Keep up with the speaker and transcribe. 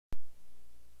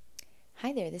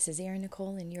Hi there, this is Erin,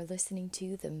 Nicole, and you're listening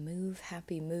to the Move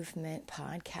Happy Movement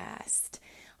podcast.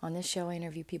 On this show, I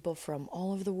interview people from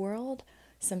all over the world.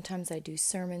 Sometimes I do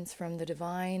sermons from the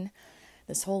divine.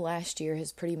 This whole last year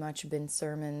has pretty much been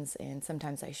sermons, and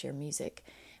sometimes I share music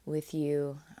with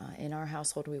you. In our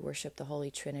household, we worship the Holy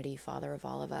Trinity, Father of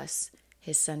all of us,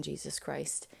 His Son, Jesus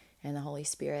Christ, and the Holy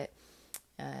Spirit.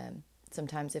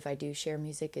 Sometimes if I do share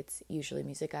music, it's usually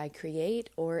music I create,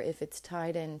 or if it's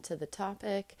tied into the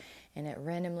topic and it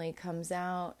randomly comes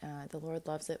out, the Lord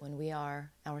loves it when we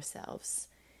are ourselves.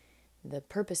 The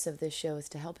purpose of this show is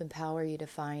to help empower you to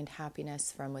find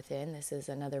happiness from within. This is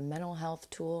another mental health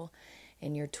tool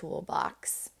in your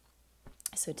toolbox.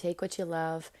 So take what you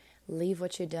love, leave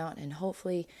what you don't, and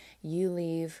hopefully you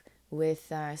leave with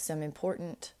some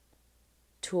important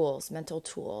tools, mental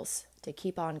tools, to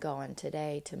keep on going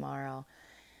today, tomorrow,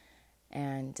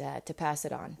 and to pass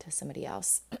it on to somebody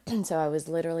else. So I was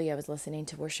listening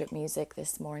to worship music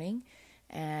this morning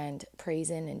and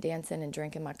praising and dancing and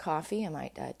drinking my coffee. I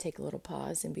might take a little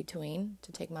pause in between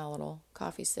to take my little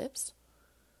coffee sips.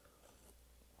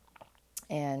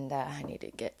 And I need to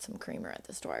get some creamer at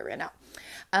the store. I ran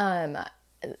out.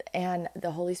 And the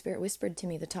Holy Spirit whispered to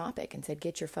me the topic and said,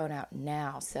 get your phone out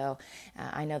now. So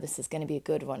I know this is going to be a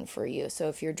good one for you. So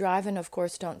if you're driving, of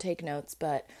course, don't take notes,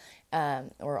 but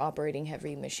or operating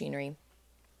heavy machinery.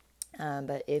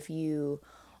 But if you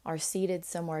are seated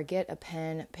somewhere, get a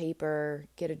pen, paper,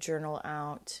 get a journal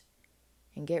out,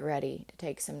 and get ready to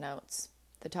take some notes.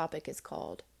 The topic is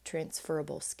called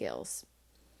Transferable Skills.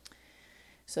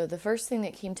 So the first thing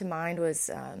that came to mind was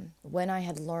when I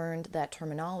had learned that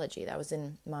terminology. That was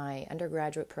in my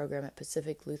undergraduate program at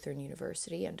Pacific Lutheran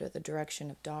University under the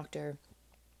direction of Dr.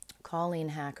 Colleen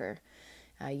Hacker.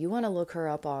 You want to look her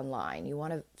up online. You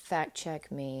want to fact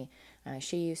check me.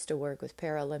 She used to work with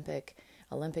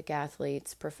Paralympic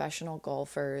Athletes, professional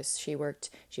golfers. She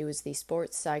was the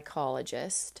sports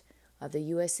psychologist of the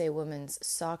USA women's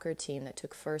soccer team that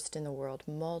took first in the world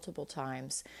multiple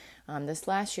times. This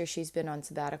last year, she's been on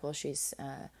sabbatical. She's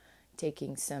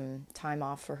taking some time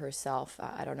off for herself.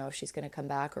 I don't know if she's going to come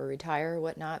back or retire or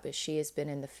whatnot, but she has been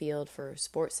in the field for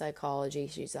sports psychology.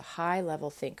 She's a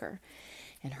high-level thinker,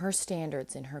 and her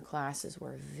standards in her classes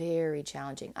were very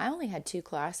challenging. I only had 2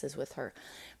 classes with her,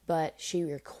 but she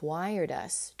required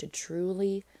us to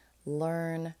truly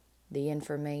learn the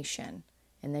information.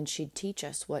 And then she'd teach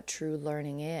us what true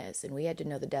learning is. And we had to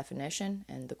know the definition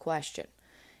and the question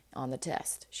on the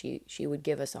test. She would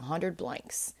give us 100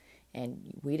 blanks.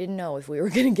 And we didn't know if we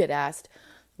were going to get asked,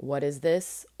 what is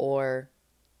this? Or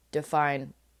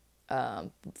define,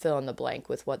 fill in the blank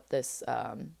with what this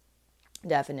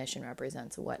definition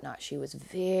represents and whatnot. She was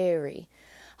very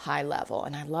high level.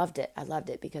 And I loved it. I loved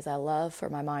it because I love for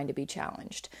my mind to be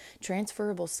challenged.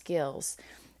 Transferable skills.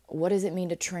 What does it mean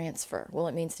to transfer? Well,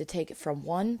 it means to take it from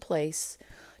one place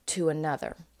to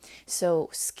another. So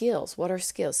skills, what are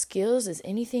skills? Skills is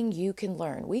anything you can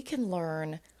learn. We can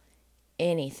learn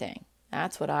anything.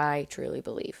 That's what I truly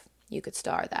believe. You could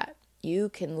star that. You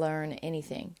can learn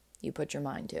anything you put your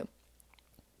mind to.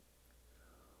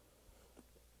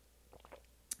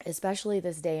 Especially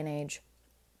this day and age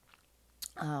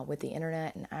with the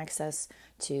internet and access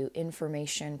to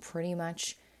information pretty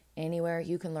much anywhere,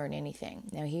 you can learn anything.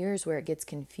 Now here's where it gets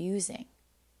confusing.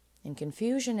 And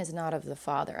confusion is not of the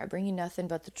Father. I bring you nothing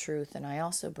but the truth, and I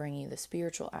also bring you the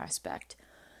spiritual aspect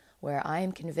where I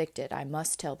am convicted. I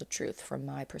must tell the truth from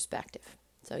my perspective.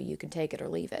 So you can take it or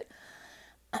leave it.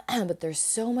 But there's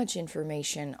so much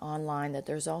information online that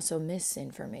there's also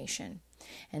misinformation.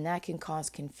 And that can cause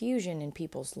confusion in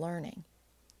people's learning.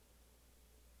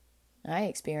 I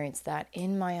experienced that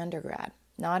in my undergrad,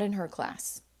 not in her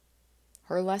class.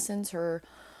 Her lessons, her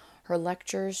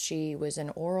lectures, she was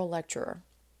an oral lecturer.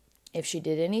 If she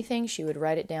did anything, she would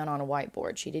write it down on a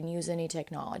whiteboard. She didn't use any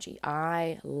technology.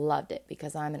 I loved it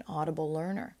because I'm an audible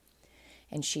learner.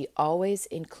 And she always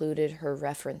included her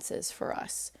references for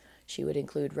us. She would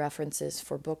include references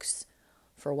for books,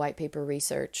 for white paper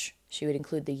research. She would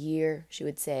include the year. She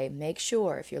would say, make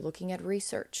sure if you're looking at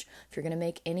research, if you're going to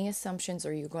make any assumptions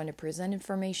or you're going to present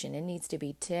information, it needs to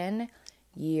be 10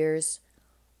 years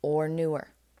or newer.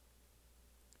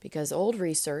 Because old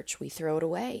research, we throw it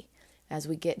away. As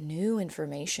we get new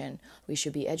information, we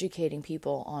should be educating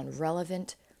people on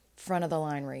relevant,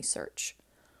 front-of-the-line research.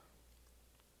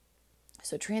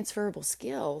 So transferable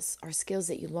skills are skills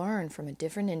that you learn from a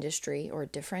different industry or a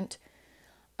different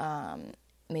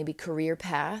maybe career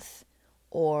path.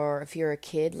 Or if you're a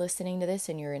kid listening to this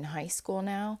and you're in high school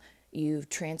now, you've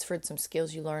transferred some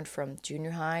skills you learned from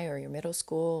junior high or your middle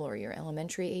school or your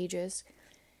elementary ages.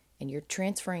 And you're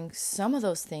transferring some of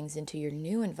those things into your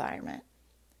new environment.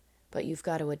 but you've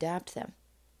got to adapt them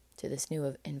to this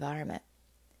new environment.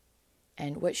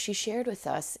 And what she shared with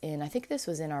us I think this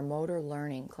was in our motor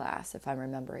learning class, if I'm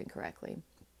remembering correctly,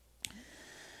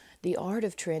 the art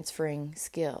of transferring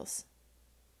skills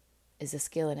is a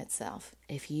skill in itself.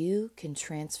 If you can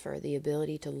transfer the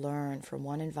ability to learn from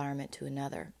one environment to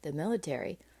another, the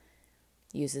military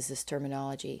uses this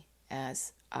terminology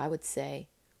as, I would say,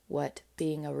 what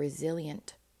being a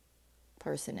resilient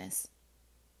person is.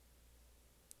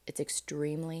 It's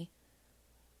extremely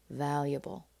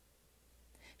valuable.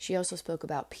 She also spoke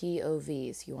about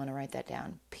POVs. You want to write that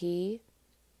down. POV.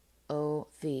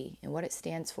 And what it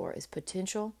stands for is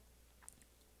potential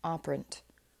operant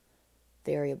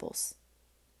variables.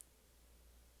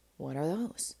 What are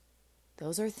those?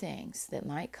 Those are things that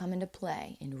might come into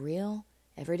play in real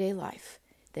everyday life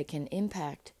that can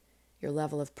impact your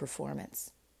level of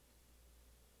performance.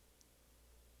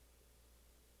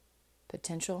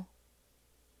 Potential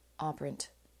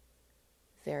operant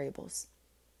variables.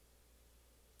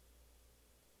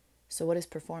 So what is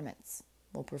performance?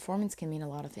 Well, performance can mean a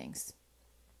lot of things.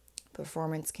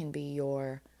 Performance can be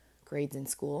your grades in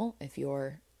school if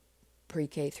you're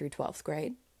pre-K through 12th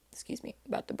grade. Excuse me,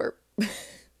 about to burp.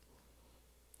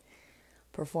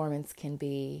 Performance can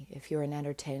be if you're an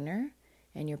entertainer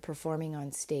and you're performing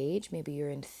on stage. Maybe you're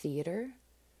in theater,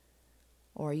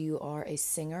 or you are a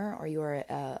singer, or you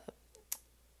are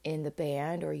in the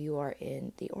band, or you are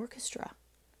in the orchestra.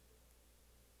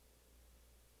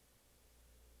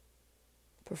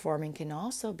 Performing can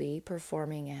also be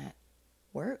performing at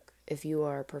work if you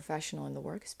are a professional in the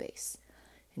workspace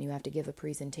and you have to give a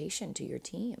presentation to your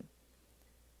team.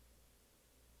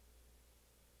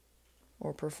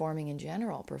 Or performing in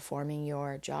general, performing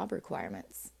your job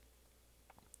requirements.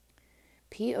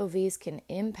 POVs can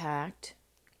impact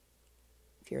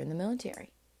if you're in the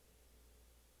military.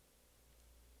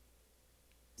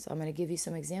 So I'm going to give you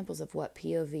some examples of what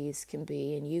POVs can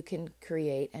be, and you can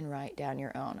create and write down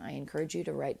your own. I encourage you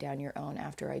to write down your own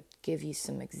after I give you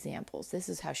some examples. This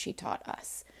is how she taught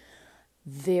us.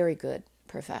 Very good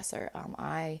professor.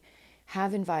 I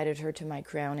have invited her to my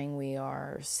crowning. We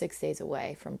are 6 days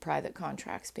away from private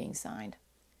contracts being signed,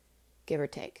 give or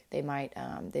take. They might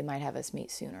have us meet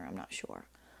sooner, I'm not sure,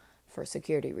 for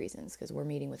security reasons, because we're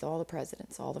meeting with all the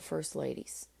presidents, all the first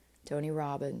ladies, Tony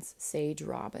Robbins, Sage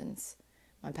Robbins,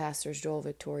 my pastors Joel,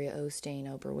 Victoria Osteen,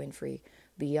 Oprah Winfrey,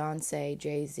 Beyonce,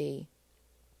 Jay-Z.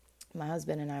 My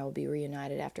husband and I will be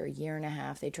reunited after a year and a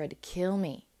half. They tried to kill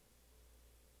me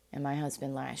and my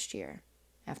husband last year.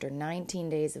 After 19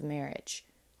 days of marriage,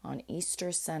 on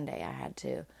Easter Sunday, I had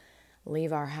to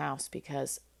leave our house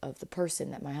because of the person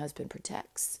that my husband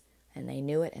protects. And they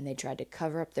knew it, and they tried to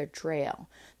cover up their trail,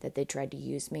 that they tried to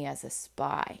use me as a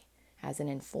spy, as an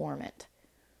informant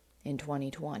in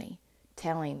 2020.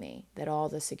 Telling me that all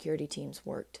the security teams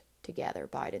worked together,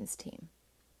 Biden's team.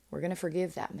 We're going to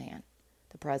forgive that man,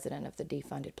 the president of the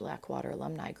defunded Blackwater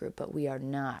Alumni Group, but we are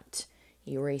not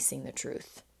erasing the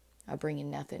truth. I'm bringing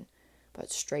nothing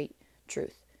but straight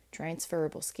truth.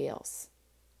 Transferable skills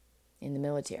in the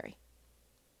military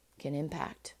can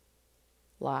impact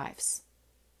lives.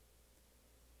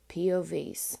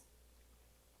 POVs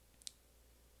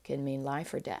can mean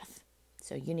life or death.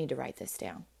 So you need to write this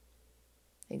down.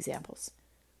 Examples.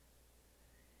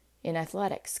 In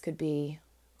athletics could be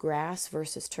grass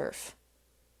versus turf.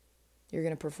 You're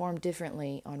going to perform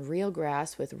differently on real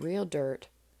grass with real dirt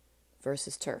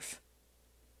versus turf.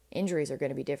 Injuries are going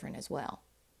to be different as well.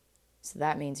 So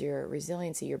that means your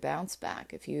resiliency, your bounce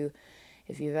back. If you've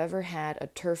ever had a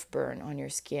turf burn on your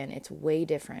skin, it's way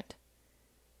different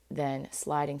than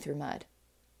sliding through mud.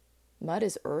 Mud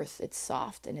is earth, it's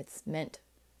soft, and it's meant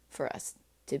for us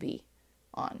to be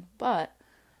on. But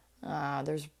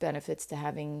there's benefits to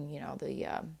having,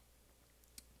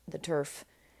 the turf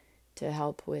to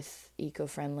help with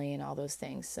eco-friendly and all those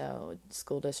things. So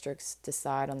school districts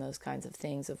decide on those kinds of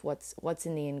things of what's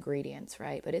in the ingredients,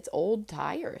 right? But it's old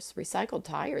tires. Recycled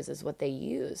tires is what they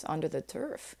use under the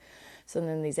turf. So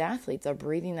then these athletes are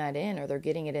breathing that in, or they're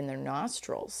getting it in their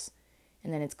nostrils.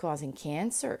 And then it's causing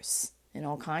cancers and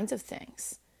all kinds of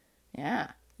things.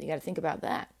 Yeah, you got to think about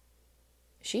that.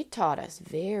 She taught us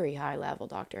very high level,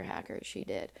 Dr. Hacker, she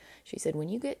did. She said, when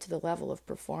you get to the level of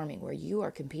performing where you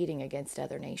are competing against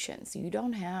other nations, you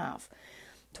don't have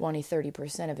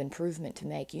 20-30% of improvement to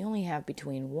make. You only have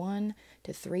between 1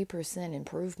 to 3%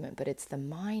 improvement, but it's the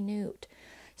minute,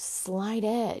 slight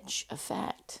edge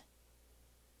effect.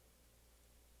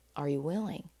 Are you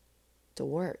willing to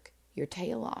work your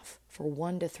tail off for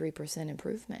 1 to 3%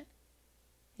 improvement?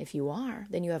 If you are,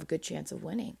 then you have a good chance of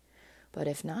winning. But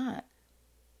if not,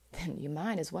 then you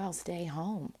might as well stay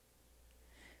home.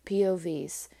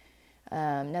 POVs.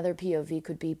 Another POV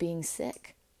could be being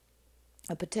sick.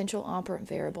 A potential operant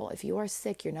variable. If you are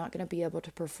sick, you're not going to be able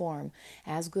to perform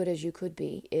as good as you could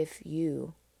be if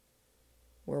you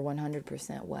were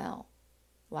 100% well.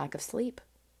 Lack of sleep.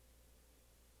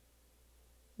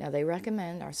 Now, they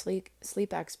recommend, our sleep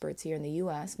experts here in the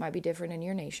U.S., might be different in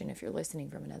your nation if you're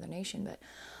listening from another nation, but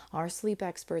our sleep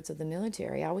experts of the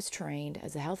military, I was trained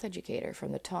as a health educator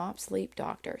from the top sleep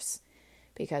doctors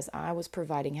because I was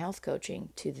providing health coaching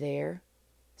to their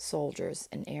soldiers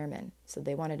and airmen. So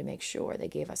they wanted to make sure they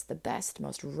gave us the best,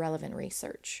 most relevant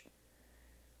research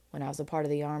when I was a part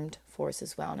of the Armed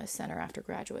Forces Wellness Center after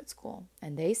graduate school.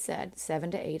 And they said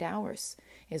 7 to 8 hours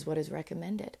is what is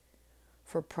recommended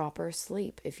for proper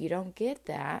sleep. If you don't get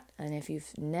that, and if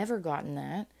you've never gotten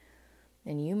that,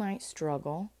 then you might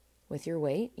struggle with your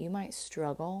weight. You might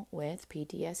struggle with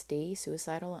PTSD,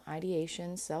 suicidal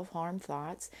ideation, self-harm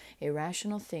thoughts,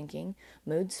 irrational thinking,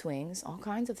 mood swings, all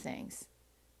kinds of things.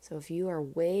 So if you are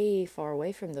way far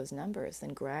away from those numbers,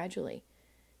 then gradually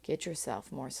get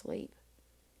yourself more sleep.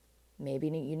 Maybe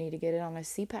you need to get it on a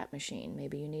CPAP machine.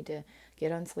 Maybe you need to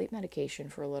get on sleep medication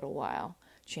for a little while.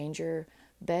 Change your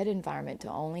bed environment to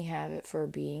only have it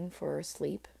for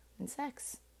sleep and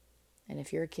sex. And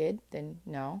if you're a kid, then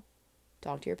no.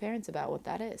 Talk to your parents about what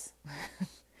that is.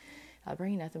 I'll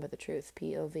bring you nothing but the truth.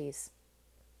 POVs.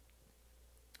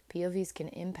 POVs can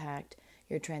impact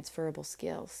your transferable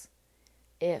skills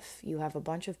if you have a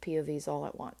bunch of POVs all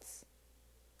at once.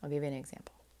 I'll give you an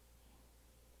example.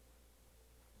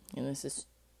 And this is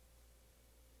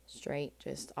straight,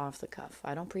 just off the cuff.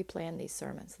 I don't pre-plan these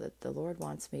sermons. That the Lord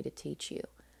wants me to teach you.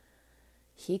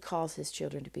 He calls his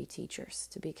children to be teachers,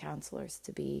 to be counselors,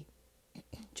 to be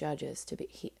judges,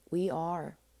 we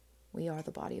are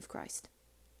the body of Christ.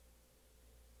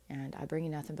 And I bring you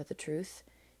nothing but the truth.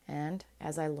 And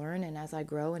as I learn and as I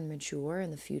grow and mature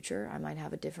in the future, I might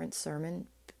have a different sermon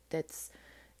that's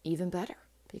even better,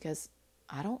 because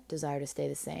I don't desire to stay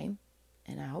the same.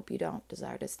 And I hope you don't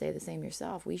desire to stay the same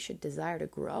yourself. We should desire to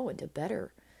grow into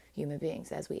better human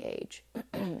beings as we age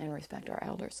and respect our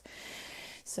elders.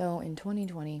 So in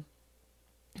 2020,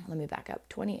 let me back up.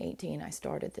 2018, I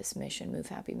started this mission, Move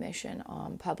Happy Mission,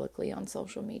 publicly on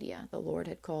social media. The Lord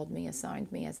had called me,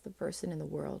 assigned me as the person in the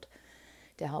world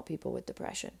to help people with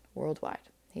depression worldwide.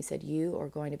 He said, you are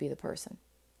going to be the person.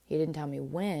 He didn't tell me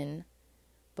when,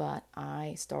 but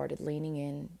I started leaning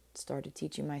in, started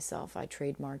teaching myself. I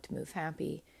trademarked Move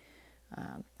Happy.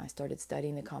 I started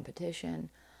studying the competition.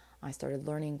 I started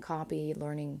learning copy,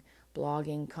 learning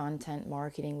blogging, content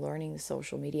marketing, learning the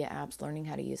social media apps, learning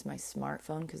how to use my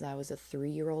smartphone because I was a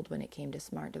 3-year-old when it came to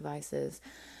smart devices.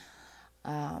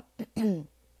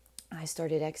 I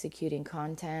started executing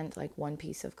content, like one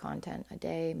piece of content a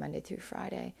day, Monday through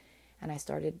Friday. And I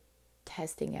started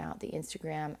testing out the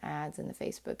Instagram ads and the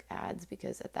Facebook ads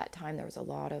because at that time there was a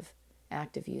lot of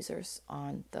active users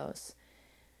on those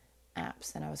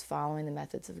apps. And I was following the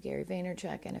methods of Gary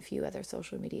Vaynerchuk and a few other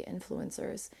social media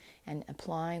influencers and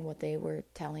applying what they were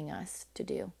telling us to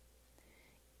do.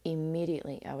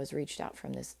 Immediately, I was reached out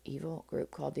from this evil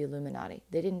group called the Illuminati.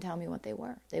 They didn't tell me what they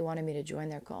were. They wanted me to join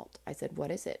their cult. I said,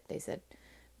 what is it? They said,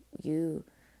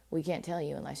 we can't tell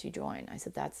you unless you join. I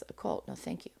said, that's a cult. No,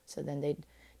 thank you. So then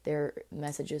their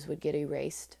messages would get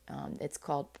erased. It's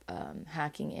called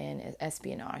hacking in,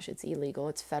 espionage. It's illegal.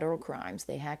 It's federal crimes.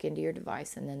 They hack into your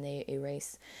device and then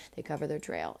they cover their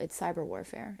trail. It's cyber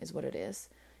warfare is what it is.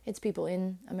 It's people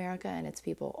in America and it's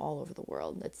people all over the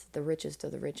world. It's the richest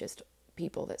of the richest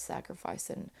people that sacrifice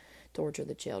and torture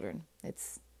the children.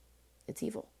 It's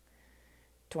evil.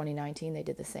 2019, they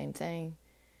did the same thing.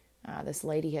 This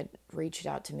lady had reached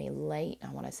out to me late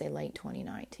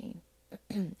 2019.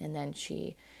 And then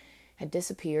she had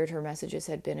disappeared. Her messages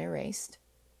had been erased.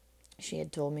 She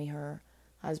had told me her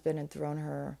husband had thrown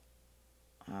her,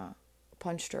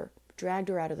 punched her, dragged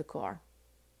her out of the car.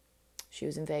 She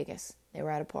was in Vegas. They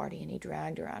were at a party and he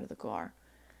dragged her out of the car.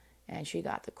 And she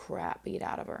got the crap beat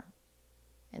out of her.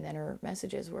 And then her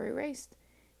messages were erased.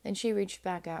 Then she reached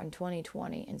back out in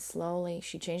 2020 and slowly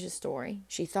she changed the story.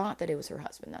 She thought that it was her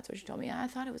husband. That's what she told me. I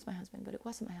thought it was my husband, but it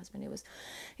wasn't my husband.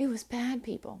 It was bad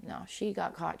people. No, she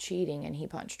got caught cheating and he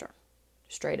punched her.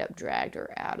 Straight up dragged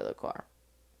her out of the car.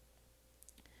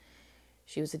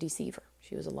 She was a deceiver.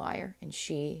 She was a liar. And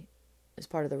she was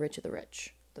part of the rich,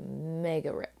 the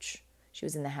mega rich. She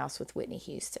was in the house with Whitney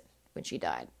Houston when she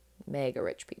died. Mega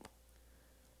rich people.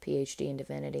 PhD in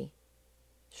divinity.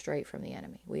 Straight from the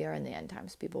enemy. We are in the end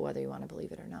times, people, whether you want to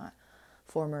believe it or not.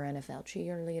 Former NFL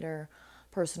cheerleader,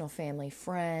 personal family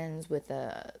friends with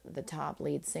the top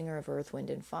lead singer of Earth, Wind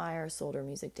and Fire, sold her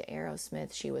music to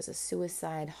Aerosmith. She was a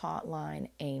suicide hotline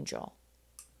angel.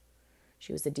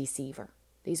 She was a deceiver.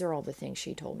 These are all the things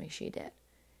she told me she did.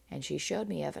 And she showed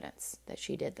me evidence that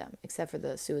she did them, except for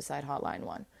the suicide hotline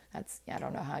one. I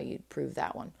don't know how you'd prove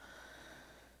that one.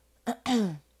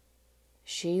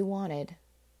 She wanted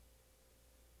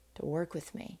to work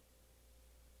with me.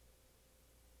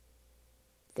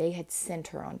 They had sent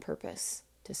her on purpose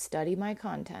to study my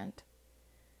content,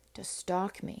 to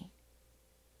stalk me,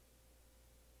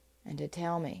 and to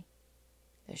tell me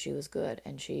that she was good.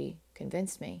 And she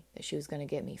convinced me that she was going to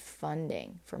get me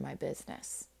funding for my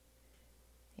business.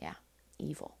 Yeah,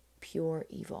 evil, pure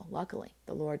evil. Luckily,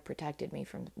 the Lord protected me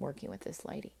from working with this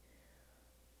lady.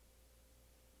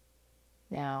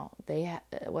 Now,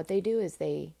 what they do is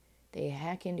they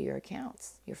hack into your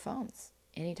accounts, your phones,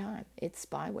 anytime. It's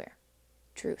spyware.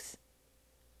 Truth.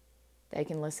 They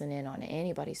can listen in on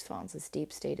anybody's phones. This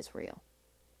deep state is real.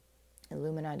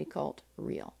 Illuminati cult,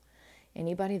 real.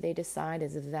 Anybody they decide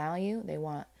is of value, they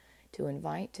want to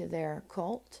invite to their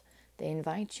cult, they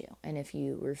invite you. And if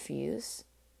you refuse,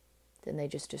 then they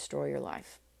just destroy your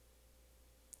life.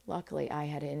 Luckily, I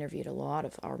had interviewed a lot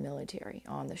of our military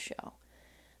on the show.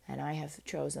 And I have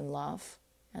chosen love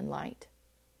and light.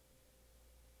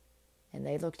 And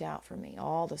they looked out for me.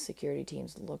 All the security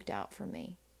teams looked out for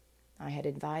me. I had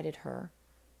invited her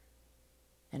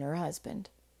and her husband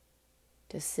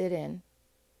to sit in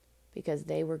because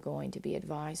they were going to be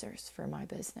advisors for my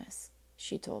business.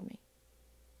 She told me.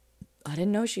 I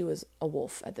didn't know she was a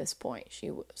wolf at this point. She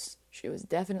was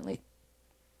definitely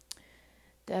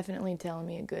telling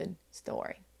me a good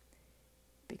story.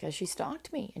 Because she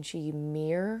stalked me and she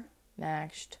mirror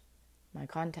matched my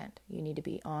content. You need to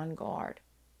be on guard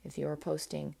if you're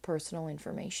posting personal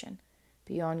information.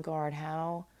 Be on guard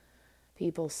how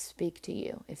people speak to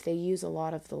you. If they use a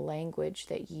lot of the language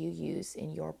that you use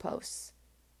in your posts,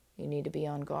 you need to be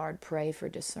on guard. Pray for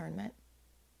discernment.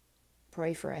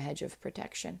 Pray for a hedge of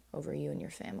protection over you and your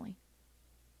family.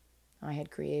 I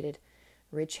had created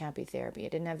Rich Happy Therapy. I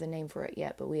didn't have the name for it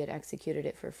yet, but we had executed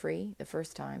it for free the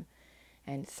first time.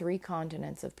 And 3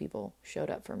 continents of people showed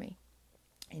up for me,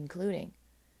 including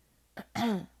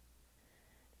the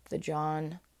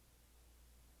John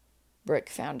Brick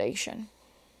Foundation.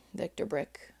 Victor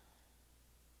Brick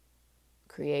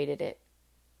created it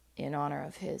in honor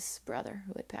of his brother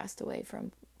who had passed away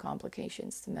from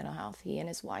complications to mental health. He and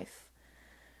his wife,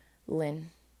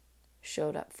 Lynn,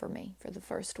 showed up for me for the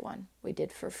first one. We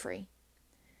did for free.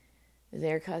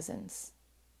 Their cousins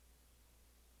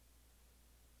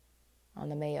on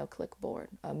the Mayo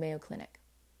Clinic.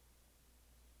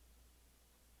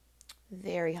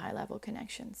 Very high-level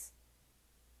connections.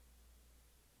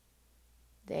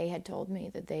 They had told me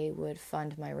that they would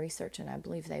fund my research, and I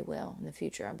believe they will in the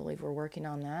future. I believe we're working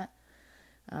on that.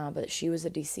 But she was a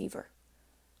deceiver.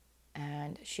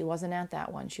 And she wasn't at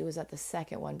that one. She was at the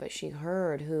second one, but she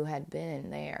heard who had been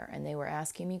there, and they were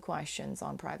asking me questions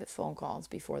on private phone calls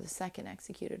before the second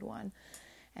executed one,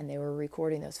 and they were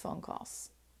recording those phone calls.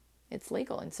 It's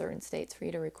legal in certain states for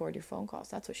you to record your phone calls.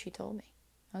 That's what she told me.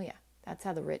 Oh, yeah. That's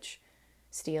how the rich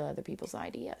steal other people's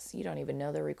ideas. You don't even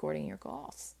know they're recording your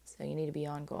calls. So you need to be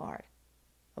on guard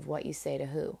of what you say to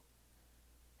who.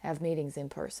 Have meetings in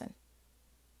person.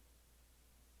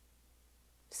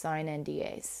 Sign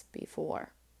NDAs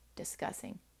before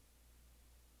discussing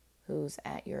who's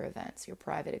at your events, your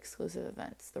private exclusive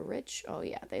events. The rich, oh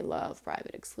yeah, they love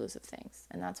private exclusive things.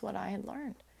 And that's what I had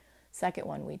learned. Second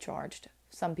one, we charged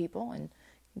some people and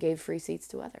gave free seats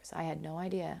to others. I had no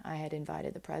idea I had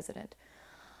invited the president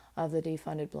of the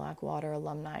defunded Blackwater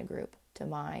alumni group to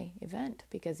my event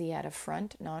because he had a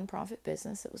front nonprofit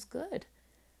business that was good.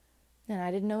 And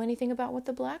I didn't know anything about what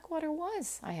the Blackwater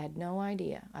was. I had no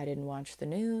idea. I didn't watch the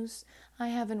news. I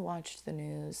haven't watched the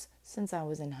news since I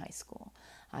was in high school.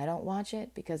 I don't watch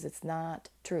it because it's not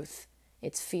truth.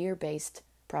 It's fear-based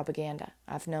propaganda.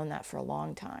 I've known that for a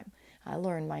long time. I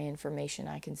learn my information.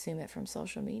 I consume it from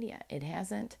social media. It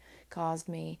hasn't caused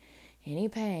me any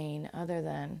pain other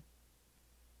than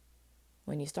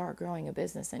when you start growing a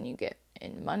business and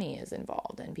money is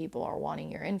involved and people are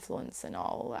wanting your influence and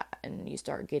all that, and you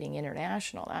start getting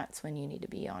international, that's when you need to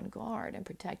be on guard and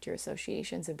protect your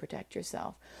associations and protect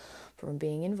yourself from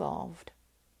being involved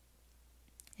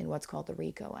in what's called the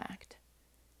RICO Act.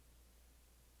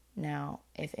 Now,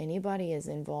 if anybody is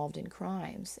involved in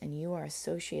crimes and you are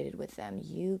associated with them,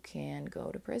 you can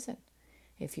go to prison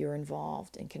if you're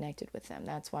involved and connected with them.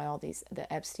 That's why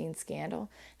the Epstein scandal,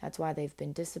 that's why they've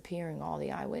been disappearing all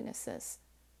the eyewitnesses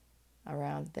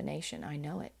around the nation. I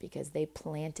know it because they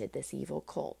planted this evil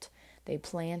cult. They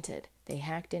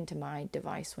hacked into my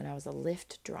device when I was a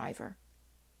Lyft driver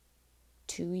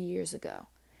 2 years ago.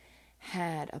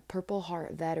 Had a Purple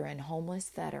Heart veteran, homeless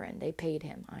veteran. They paid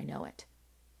him. I know it.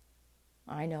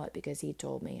 I know it because he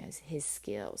told me as his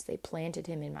skills. They planted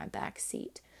him in my back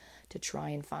seat to try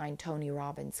and find Tony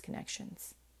Robbins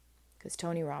connections. Because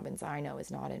Tony Robbins, I know, is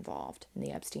not involved in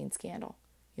the Epstein scandal.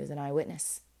 He was an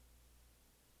eyewitness.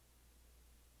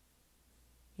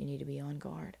 You need to be on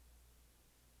guard.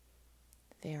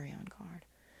 Very on guard.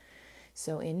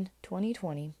 So in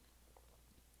 2020,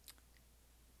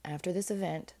 after this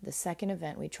event, the second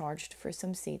event, we charged for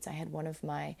some seats. I had one of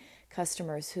my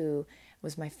customers who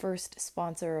was my first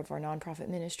sponsor of our nonprofit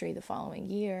ministry the following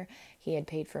year. He had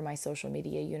paid for my social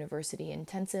media university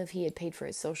intensive. He had paid for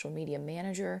his social media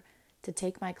manager to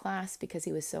take my class because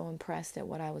he was so impressed at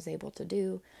what I was able to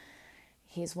do.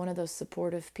 He's one of those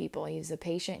supportive people. He's a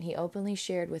patient. He openly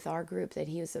shared with our group that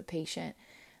he was a patient,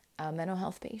 a mental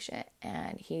health patient,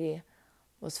 and he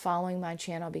was following my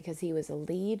channel because he was a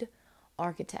lead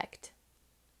architect,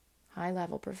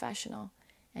 high-level professional,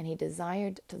 and he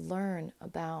desired to learn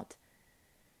about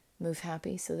Move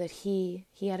Happy so that he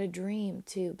had a dream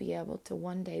to be able to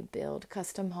one day build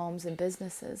custom homes and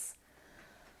businesses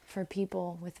for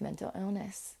people with mental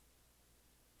illness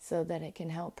so that it can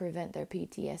help prevent their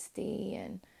PTSD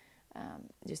and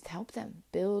just help them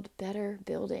build better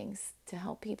buildings to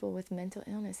help people with mental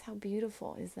illness. How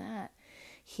beautiful is that?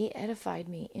 He edified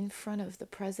me in front of the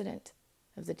president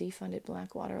of the defunded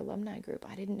Blackwater Alumni Group.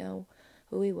 I didn't know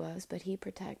who he was, but he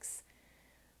protects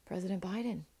President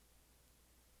Biden.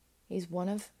 He's one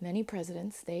of many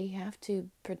presidents. They have to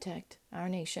protect our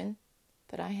nation,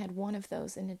 but I had one of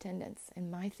those in attendance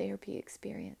in my therapy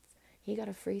experience. He got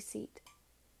a free seat.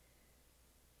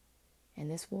 And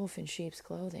this wolf in sheep's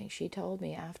clothing, she told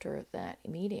me after that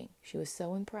meeting, she was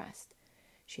so impressed.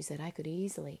 She said, I could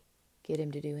easily get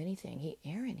him to do anything.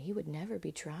 Erin, he would never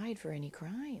be tried for any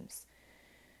crimes.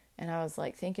 And I was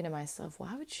like thinking to myself,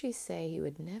 why would she say he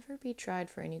would never be tried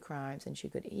for any crimes and she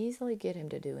could easily get him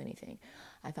to do anything?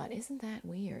 I thought, isn't that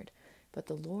weird? But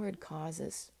the Lord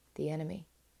causes the enemy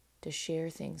to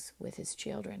share things with his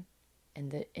children.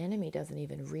 And the enemy doesn't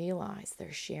even realize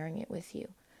they're sharing it with you.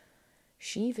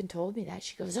 She even told me that.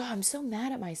 She goes, oh, I'm so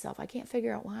mad at myself. I can't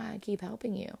figure out why I keep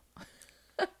helping you.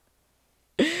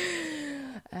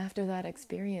 After that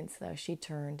experience, though, she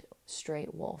turned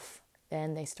straight wolf.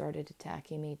 Then they started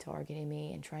attacking me, targeting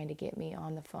me, and trying to get me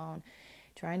on the phone,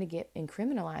 trying to get and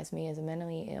criminalize me as a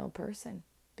mentally ill person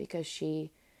because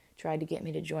she tried to get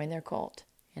me to join their cult,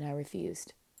 and I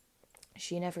refused.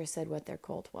 She never said what their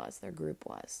cult was, their group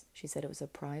was. She said it was a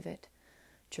private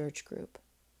church group.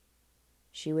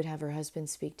 She would have her husband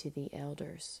speak to the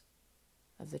elders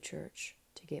of the church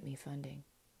to get me funding,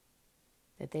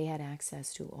 that they had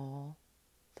access to all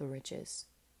the riches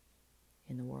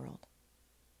in the world.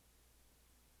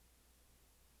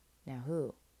 Now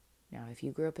who? Now if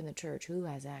you grew up in the church, who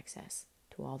has access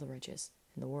to all the riches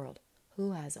in the world?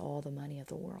 Who has all the money of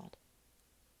the world?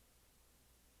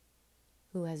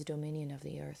 Who has dominion of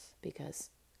the earth because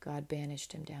God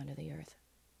banished him down to the earth?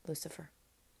 Lucifer.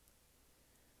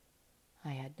 I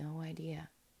had no idea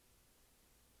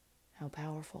how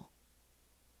powerful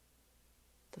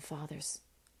the Father's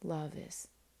love is.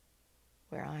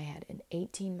 Where I had, in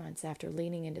 18 months after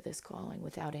leaning into this calling,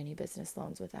 without any business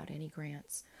loans, without any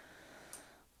grants,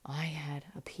 I had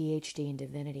a PhD in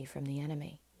divinity from the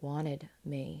enemy, wanted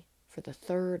me for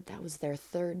that was their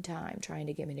third time trying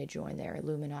to get me to join their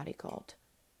Illuminati cult.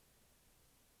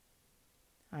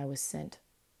 I was sent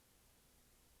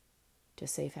to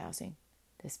safe housing.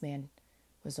 This man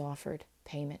was offered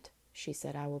payment. She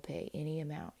said, I will pay any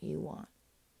amount you want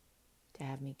to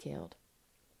have me killed.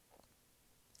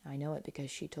 I know it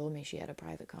because she told me she had a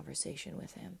private conversation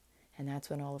with him, and that's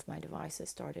when all of my devices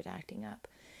started acting up.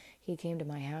 He came to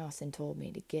my house and told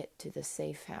me to get to the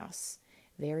safe house,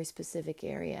 very specific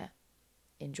area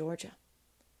in Georgia.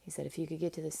 He said, if you could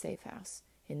get to the safe house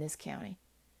in this county,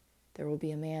 there will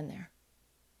be a man there.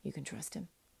 You can trust him.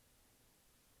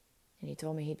 And he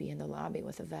told me he'd be in the lobby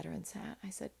with a veteran's hat.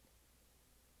 I said,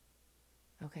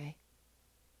 okay.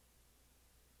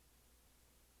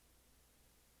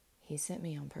 He sent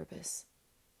me on purpose.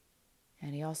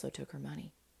 And he also took her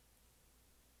money.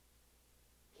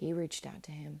 He reached out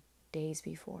to him days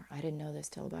before. I didn't know this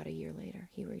till about a year later.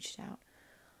 He reached out.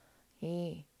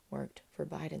 He worked for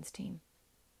Biden's team.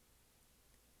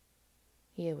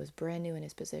 He was brand new in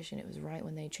his position. It was right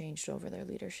when they changed over their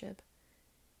leadership.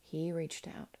 He reached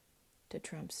out to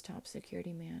Trump's top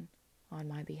security man on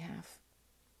my behalf.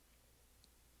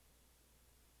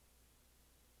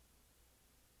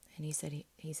 And he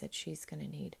said, she's going to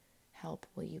need help.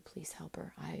 Will you please help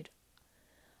her?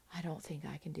 I don't think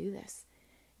I can do this.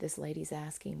 This lady's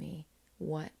asking me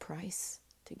what price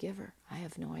to give her. I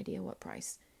have no idea what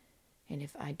price. And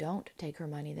if I don't take her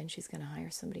money, then she's going to hire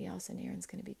somebody else and Erin's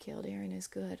going to be killed. Erin is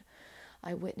good.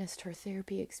 I witnessed her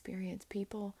therapy experience.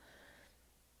 People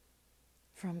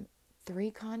from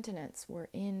 3 continents were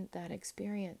in that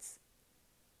experience.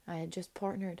 I had just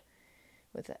partnered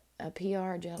with a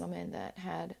PR gentleman that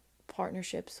had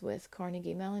partnerships with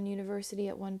Carnegie Mellon University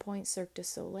at one point, Cirque du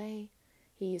Soleil.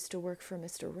 He used to work for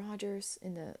Mr. Rogers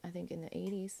in the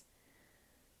 80s.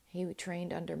 He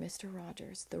trained under Mr.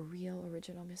 Rogers, the real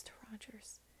original Mr.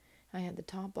 Rogers. I had the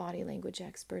top body language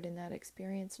expert in that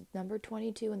experience, number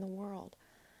 22 in the world.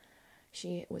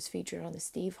 She was featured on the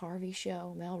Steve Harvey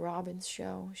show, Mel Robbins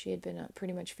show. She had been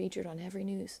pretty much featured on every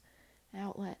news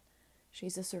outlet.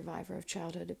 She's a survivor of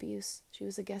childhood abuse. She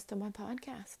was a guest on my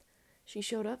podcast. She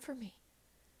showed up for me.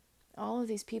 All of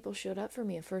these people showed up for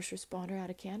me. A first responder out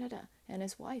of Canada and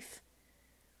his wife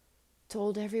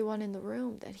told everyone in the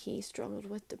room that he struggled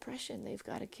with depression. They've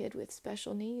got a kid with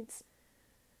special needs.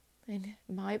 And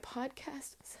my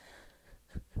podcast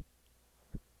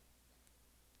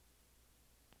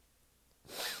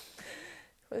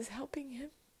was helping him.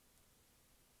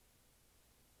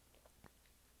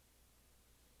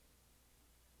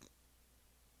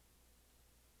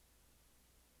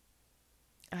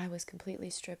 I was completely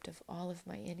stripped of all of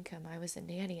my income. I was a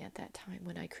nanny at that time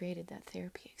when I created that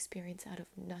therapy experience out of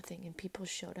nothing, and people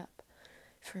showed up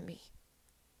for me.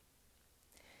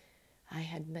 I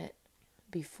had met,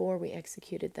 before we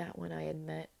executed that one, I had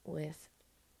met with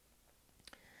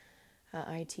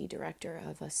an IT director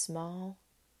of a small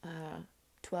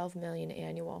 12 million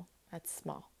annual. That's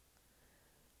small.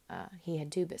 He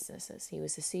had 2 businesses. He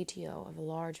was the CTO of a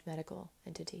large medical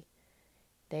entity.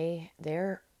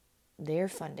 Their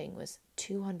funding was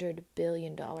 $200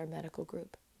 billion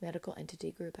medical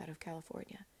entity group out of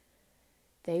California.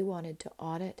 They wanted to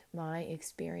audit my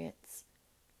experience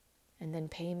and then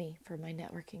pay me for my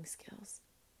networking skills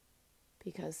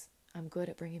because I'm good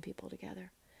at bringing people together,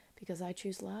 because I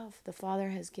choose love. The Father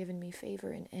has given me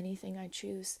favor in anything I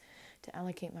choose to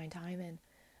allocate my time in.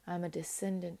 I'm a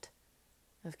descendant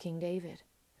of King David,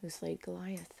 who slayed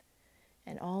Goliath,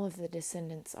 and all of the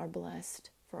descendants are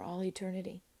blessed for all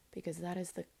eternity, because that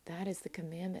is the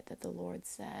commandment that the Lord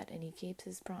said, and he keeps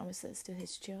his promises to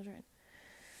his children.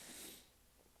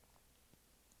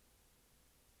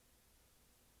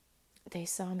 They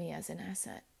saw me as an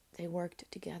asset. They worked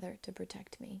together to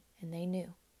protect me, and they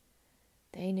knew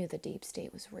the deep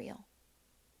state was real.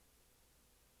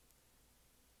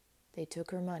 They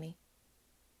took her money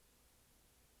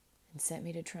and sent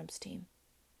me to Trump's team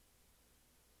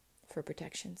for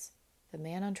protections. The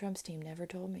man on Trump's team never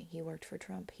told me he worked for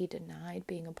Trump. He denied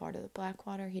being a part of the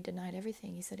Blackwater. He denied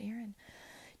everything. He said, Erin,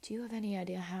 do you have any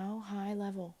idea how high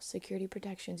level security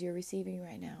protections you're receiving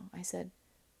right now? I said,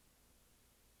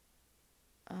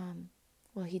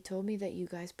 well, he told me that you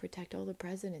guys protect all the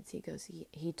presidents. He goes,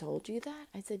 he told you that?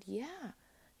 I said, yeah.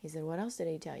 He said, what else did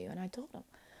he tell you? And I told him.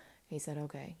 He said,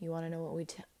 okay, you want to know what we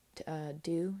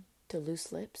do to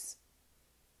loose lips?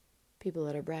 People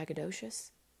that are braggadocious,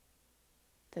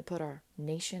 that put our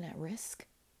nation at risk?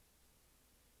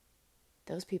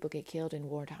 Those people get killed in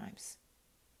war times.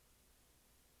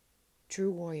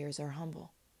 True warriors are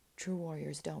humble. True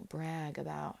warriors don't brag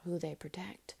about who they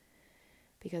protect,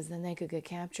 because then they could get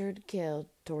captured, killed,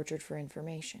 tortured for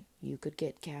information. You could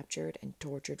get captured and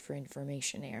tortured for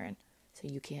information, Erin, so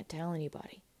you can't tell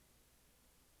anybody.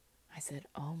 I said,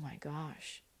 oh my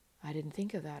gosh, I didn't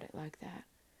think about it like that.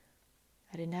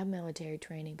 I didn't have military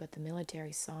training, but the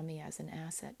military saw me as an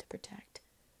asset to protect.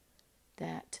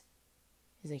 That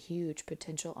is a huge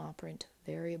potential operant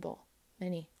variable,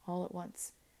 many all at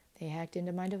once. They hacked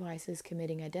into my devices,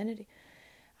 committing identity.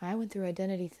 I went through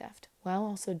identity theft while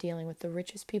also dealing with the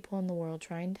richest people in the world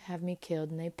trying to have me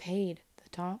killed, and they paid the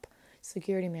top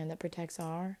security man that protects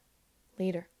our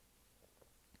leader.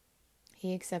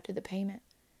 He accepted the payment.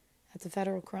 That's a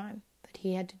federal crime, but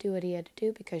he had to do what he had to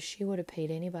do because she would have paid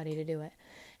anybody to do it.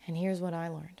 And here's what I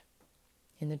learned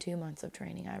in the 2 months of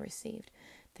training I received.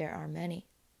 There are many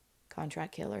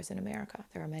contract killers in America.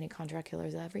 There are many contract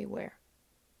killers everywhere.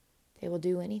 They will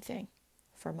do anything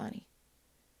for money.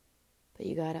 But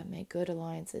you got to make good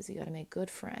alliances. You got to make good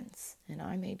friends. And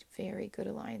I made very good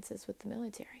alliances with the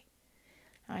military.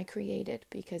 I created,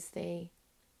 because they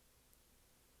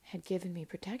had given me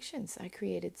protections, I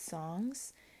created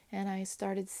songs and I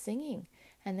started singing.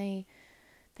 And they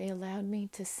allowed me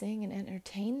to sing and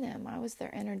entertain them. I was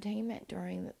their entertainment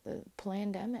during the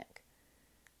pandemic.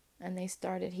 And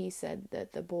he said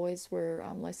that the boys were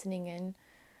listening in.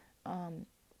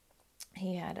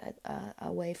 He had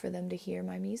a way for them to hear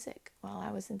my music while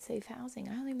I was in safe housing.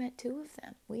 I only met 2 of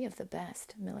them. We have the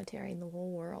best military in the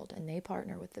whole world, and they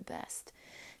partner with the best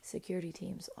security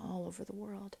teams all over the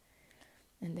world.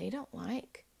 And they don't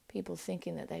like people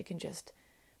thinking that they can just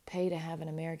pay to have an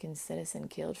American citizen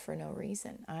killed for no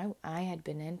reason. I had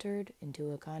been entered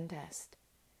into a contest.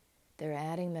 They're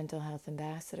adding mental health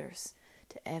ambassadors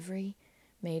to every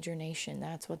major nation.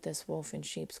 That's what this wolf in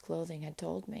sheep's clothing had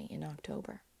told me in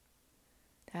October.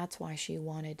 That's why she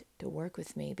wanted to work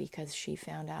with me, because she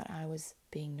found out I was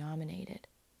being nominated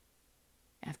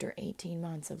after 18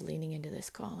 months of leaning into this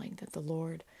calling that the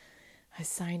Lord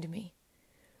assigned me.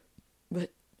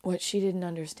 But what she didn't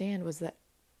understand was that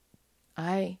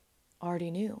I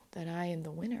already knew that I am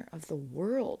the winner of the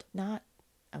world, not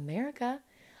America.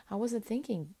 I wasn't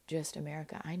thinking just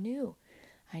America. I knew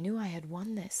I had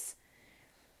won this.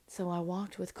 So I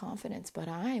walked with confidence, but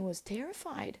I was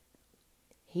terrified.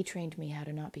 He trained me how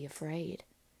to not be afraid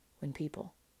when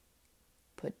people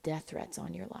put death threats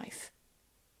on your life.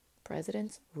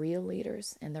 Presidents, real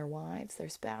leaders, and their wives, their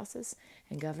spouses,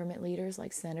 and government leaders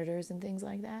like senators and things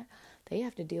like that, they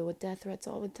have to deal with death threats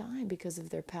all the time because of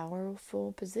their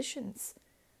powerful positions.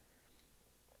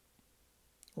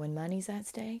 When money's at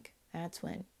stake, that's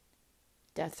when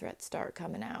death threats start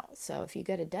coming out. So if you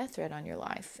get a death threat on your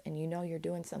life and you know you're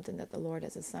doing something that the Lord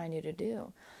has assigned you to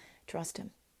do, trust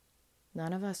Him.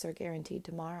 None of us are guaranteed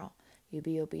tomorrow. You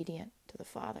be obedient to the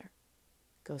Father.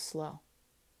 Go slow.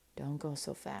 Don't go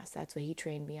so fast. That's what He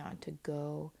trained me on, to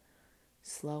go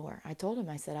slower. I told him,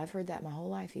 I said, I've heard that my whole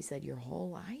life. He said, your whole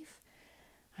life?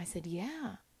 I said,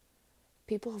 yeah.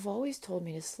 People have always told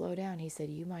me to slow down. He said,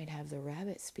 you might have the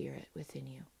rabbit spirit within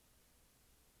you.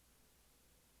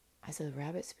 I said, the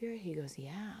rabbit spirit? He goes,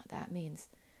 yeah, that means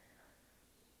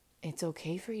it's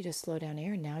okay for you to slow down,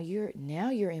 Erin. Now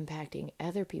you're impacting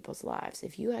other people's lives.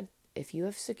 If you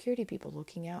have security people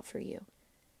looking out for you,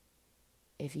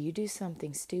 if you do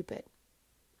something stupid,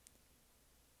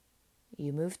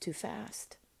 you move too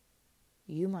fast,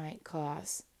 you might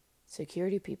cause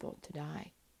security people to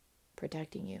die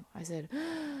protecting you. I said,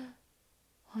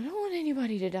 I don't want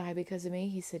anybody to die because of me.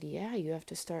 He said, yeah, you have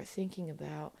to start thinking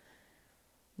about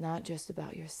not just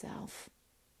about yourself.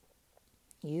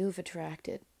 You've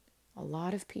attracted a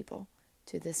lot of people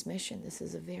to this mission. This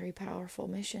is a very powerful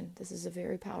mission. This is a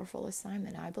very powerful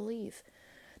assignment. I believe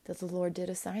that the Lord did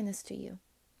assign this to you.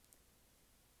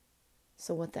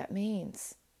 So what that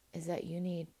means is that you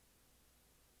need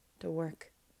to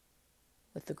work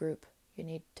with the group. You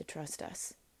need to trust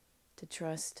us. To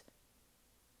trust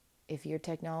if your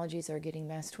technologies are getting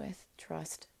messed with,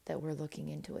 trust that we're looking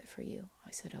into it for you.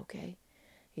 I said, okay.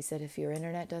 He said, if your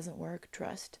internet doesn't work,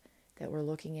 trust that we're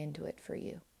looking into it for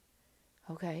you.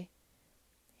 Okay.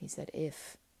 He said,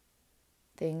 if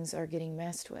things are getting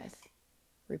messed with,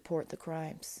 report the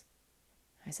crimes.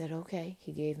 I said, okay.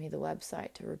 He gave me the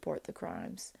website to report the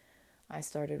crimes. I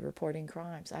started reporting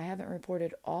crimes. I haven't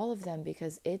reported all of them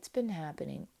because it's been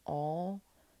happening all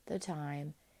the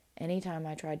time. Anytime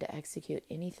I tried to execute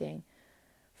anything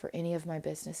for any of my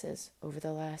businesses over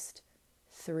the last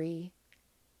 3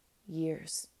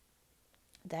 years.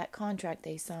 That contract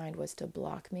they signed was to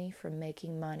block me from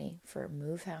making money for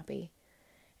Move Happy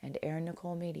and Erin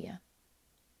Nicole Media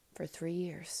for 3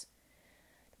 years.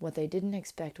 What they didn't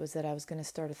expect was that I was going to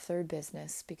start a third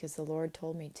business because the Lord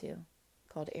told me to,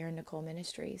 called Erin Nicole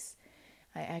Ministries.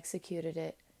 I executed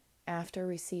it after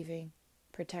receiving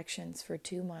protections for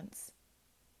 2 months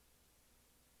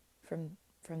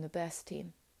from the best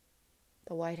team,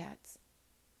 the White Hats.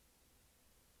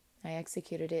 I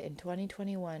executed it in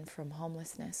 2021 from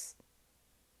homelessness,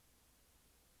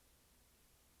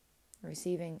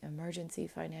 receiving emergency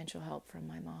financial help from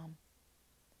my mom,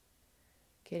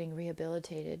 getting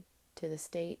rehabilitated to the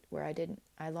state where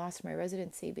I lost my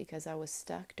residency because I was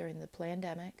stuck during the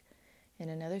pandemic in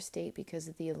another state because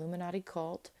of the Illuminati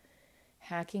cult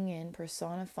hacking in,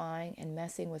 personifying, and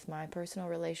messing with my personal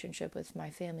relationship with my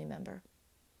family member,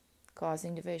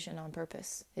 causing division on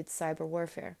purpose. It's cyber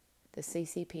warfare. The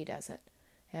CCP does it.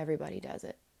 Everybody does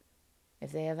it.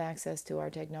 If they have access to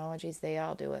our technologies, they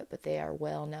all do it, but they are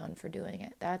well known for doing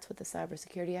it. That's what the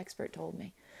cybersecurity expert told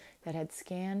me that had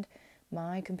scanned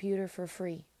my computer for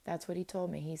free. That's what he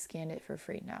told me. He scanned it for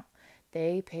free. Now,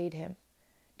 they paid him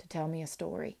to tell me a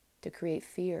story, to create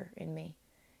fear in me.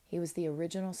 He was the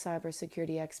original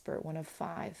cybersecurity expert, one of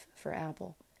 5 for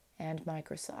Apple and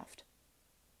Microsoft.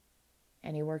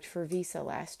 And he worked for Visa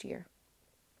last year.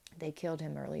 They killed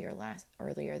him earlier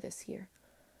this year.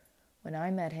 When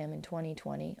I met him in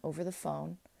 2020 over the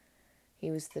phone,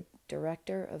 he was the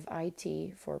director of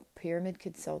IT for Pyramid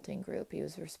Consulting Group. He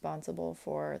was responsible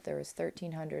for, there was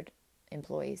 1,300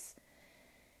 employees.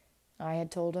 I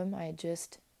had told him I had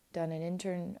just done an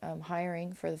intern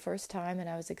hiring for the first time, and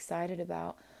I was excited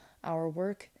about our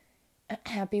work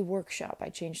Happy Workshop. I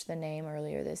changed the name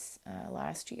earlier this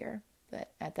last year,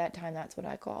 but at that time that's what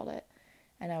I called it.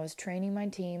 And I was training my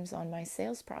teams on my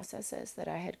sales processes that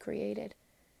I had created.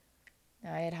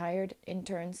 I had hired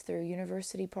interns through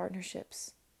university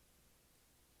partnerships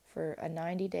for a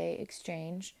 90-day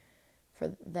exchange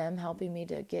for them helping me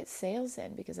to get sales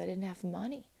in because I didn't have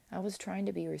money. I was trying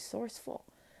to be resourceful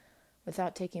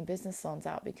without taking business loans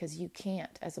out because you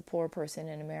can't as a poor person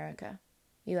in America.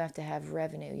 You have to have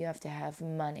revenue. You have to have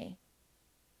money.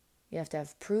 You have to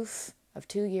have proof of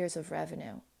 2 years of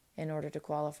revenue in order to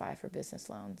qualify for business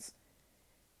loans.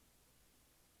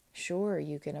 Sure,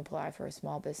 you can apply for a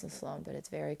small business loan, but it's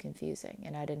very confusing,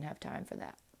 and I didn't have time for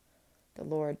that. The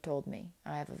Lord told me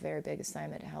I have a very big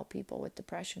assignment to help people with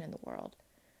depression in the world.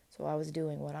 So I was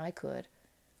doing what I could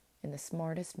in the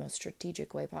smartest, most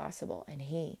strategic way possible, and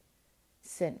He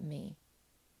sent me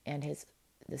and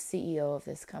the CEO of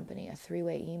this company a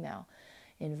 3-way email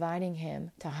inviting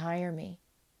him to hire me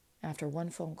after one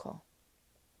phone call.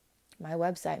 My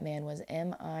website man was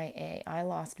MIA. I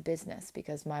lost business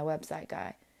because my website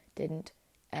guy didn't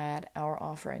add our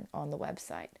offering on the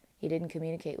website. He didn't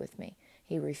communicate with me.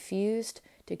 He refused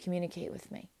to communicate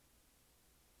with me.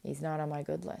 He's not on my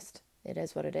good list. It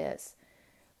is what it is.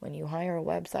 When you hire a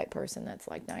website person that's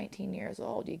like 19 years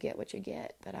old, you get what you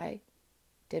get. But I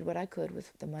did what I could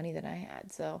with the money that I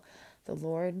had. So the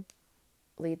Lord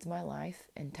leads my life,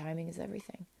 and timing is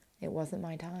everything. It wasn't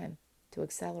my time to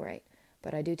accelerate.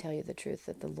 But I do tell you the truth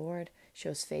that the Lord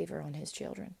shows favor on His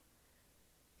children.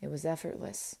 It was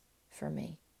effortless for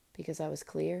me because I was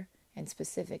clear and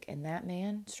specific. And that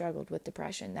man struggled with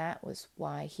depression. That was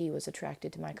why he was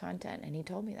attracted to my content. And he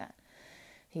told me that.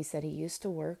 He said he used to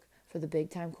work for the big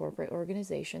time corporate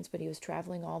organizations, but he was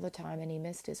traveling all the time and he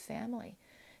missed his family.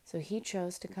 So he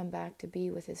chose to come back to be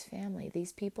with his family.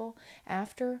 These people,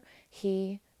 after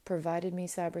he provided me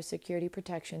cybersecurity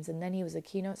protections, and then he was a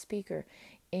keynote speaker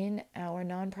in our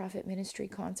nonprofit ministry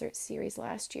concert series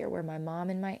last year, where my mom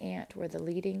and my aunt were the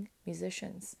leading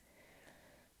musicians.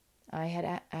 I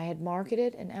had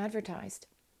marketed and advertised.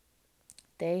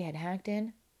 They had hacked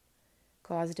in,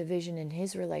 caused division in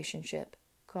his relationship,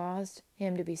 caused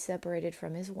him to be separated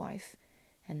from his wife,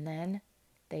 and then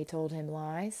they told him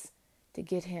lies to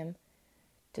get him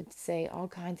to say all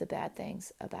kinds of bad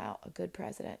things about a good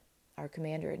president, our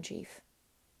commander-in-chief.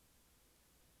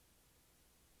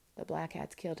 The Black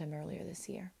Hats killed him earlier this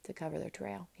year to cover their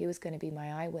trail. He was going to be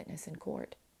my eyewitness in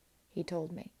court. He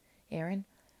told me, Erin,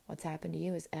 what's happened to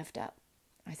you is effed up.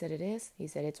 I said, it is? He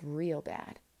said, it's real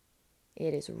bad.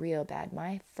 It is real bad.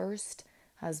 My first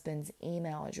husband's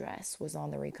email address was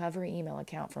on the recovery email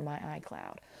account for my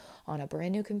iCloud on a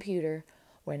brand new computer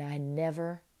when I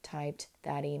never typed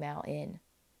that email in.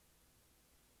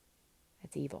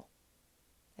 That's evil.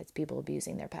 That's people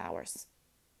abusing their powers.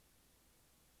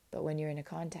 But when you're in a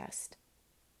contest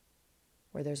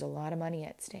where there's a lot of money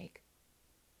at stake,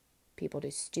 people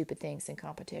do stupid things in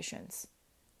competitions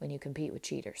when you compete with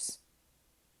cheaters.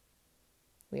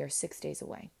 We are 6 days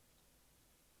away.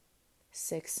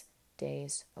 6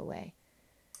 days away.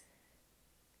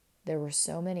 There were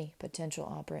so many potential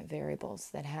operant variables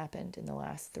that happened in the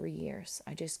last 3 years.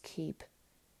 I just keep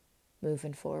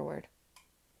moving forward.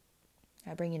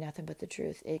 I bring you nothing but the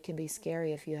truth. It can be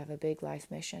scary if you have a big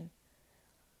life mission.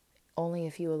 Only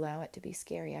if you allow it to be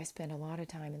scary. I spend a lot of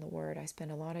time in the Word. I spend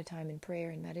a lot of time in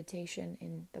prayer and meditation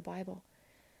in the Bible.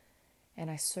 And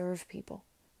I serve people.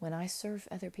 When I serve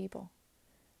other people,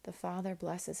 the Father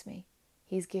blesses me.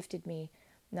 He's gifted me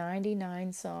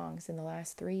 99 songs in the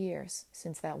last 3 years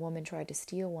since that woman tried to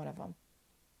steal one of them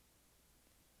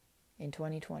in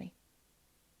 2020.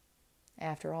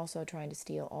 After also trying to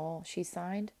steal all, she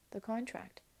signed the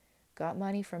contract, got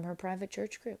money from her private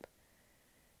church group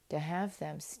to have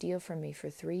them steal from me for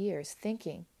 3 years,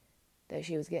 thinking that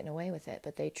she was getting away with it,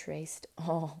 but they traced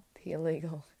all the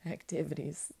illegal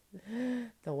activities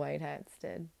the White Hats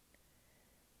did.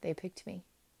 They picked me.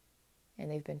 And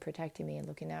they've been protecting me and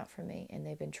looking out for me. And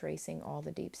they've been tracing all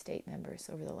the deep state members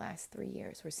over the last 3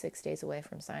 years. We're 6 days away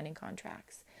from signing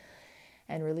contracts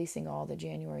and releasing all the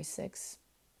January 6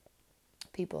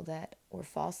 people that were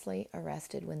falsely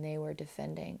arrested when they were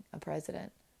defending a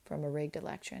president from a rigged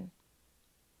election.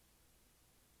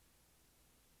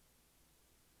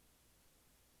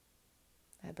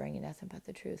 I bring you nothing but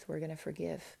the truth. We're going to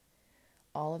forgive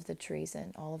all of the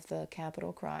treason, all of the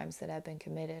capital crimes that have been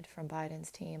committed from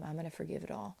Biden's team. I'm going to forgive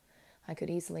it all. I could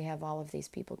easily have all of these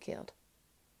people killed.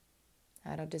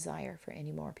 I don't desire for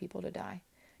any more people to die,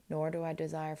 nor do I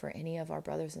desire for any of our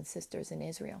brothers and sisters in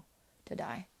Israel to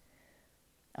die.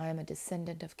 I am a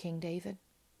descendant of King David,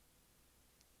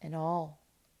 and all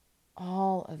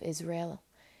of Israel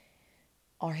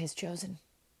are his chosen,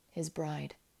 his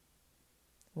bride.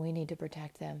 We need to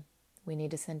protect them. We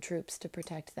need to send troops to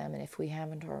protect them, and if we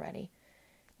haven't already.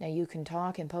 Now you can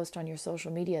talk and post on your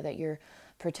social media that you're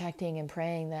protecting and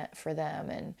praying that for them,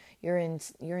 and you're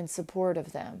in support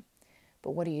of them.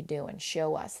 But what are you doing?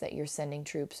 Show us that you're sending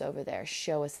troops over there.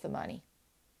 Show us the money.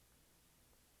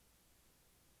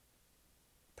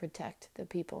 Protect the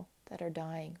people that are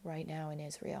dying right now in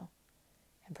Israel,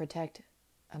 and protect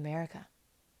America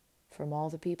from all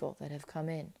the people that have come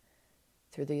in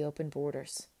through the open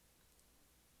borders.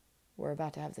 We're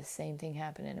about to have the same thing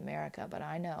happen in America, but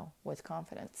I know with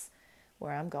confidence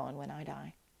where I'm going when I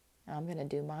die. I'm going to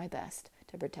do my best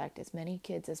to protect as many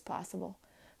kids as possible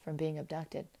from being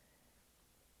abducted,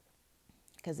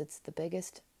 because it's the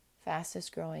biggest,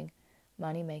 fastest growing,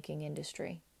 money-making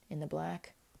industry in the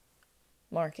black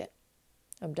market,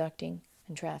 abducting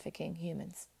and trafficking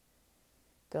humans.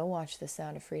 Go watch the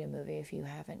Sound of Freedom movie if you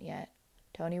haven't yet.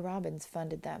 Tony Robbins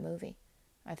funded that movie.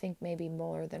 I think maybe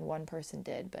more than one person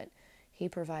did, but he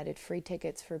provided free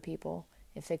tickets for people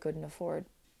if they couldn't afford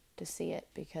to see it,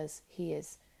 because he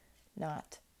is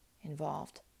not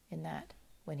involved in that.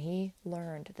 When he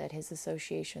learned that his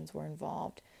associations were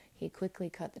involved, he quickly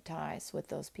cut the ties with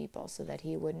those people so that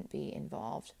he wouldn't be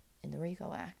involved in the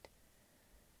RICO Act.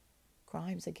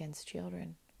 Crimes against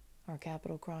children are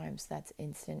capital crimes. That's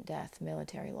instant death,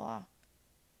 military law.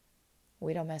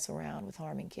 We don't mess around with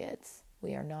harming kids.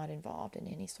 We are not involved in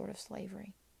any sort of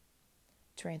slavery.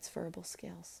 Transferable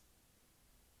skills.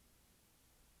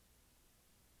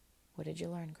 What did you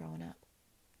learn growing up?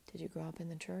 Did you grow up in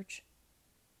the church?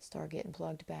 Start getting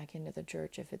plugged back into the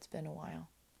church if it's been a while,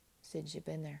 since you've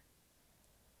been there.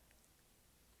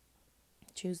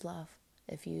 Choose love.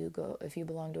 If you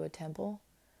belong to a temple,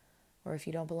 or if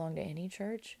you don't belong to any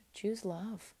church, choose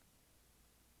love.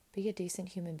 Be a decent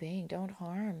human being. Don't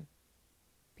harm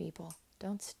people.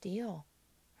 Don't steal,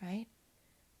 right?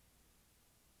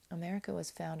 America was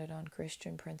founded on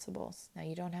Christian principles. Now,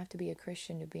 you don't have to be a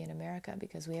Christian to be in America,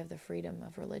 because we have the freedom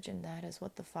of religion. That is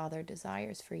what the Father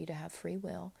desires, for you to have free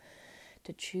will,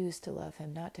 to choose to love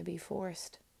him, not to be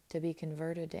forced to be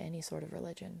converted to any sort of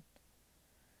religion.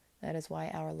 That is why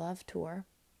our love tour...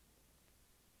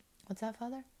 What's that,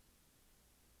 Father?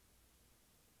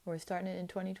 We're starting it in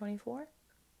 2024?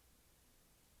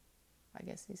 I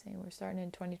guess he's saying we're starting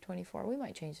in 2024. We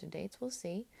might change the dates. We'll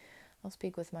see. I'll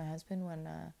speak with my husband when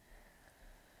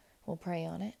we'll pray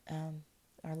on it.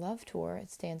 Our love tour,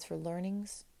 it stands for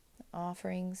learnings,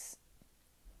 offerings,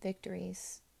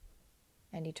 victories,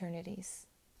 and eternities.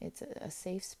 It's a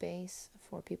safe space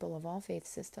for people of all faith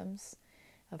systems,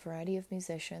 a variety of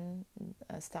musician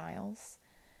styles,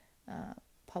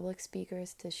 public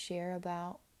speakers to share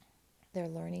about their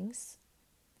learnings,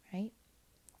 right?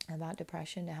 About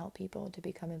depression, to help people to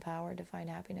become empowered, to find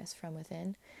happiness from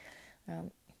within.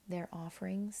 Their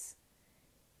offerings.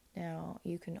 Now,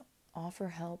 you can offer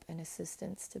help and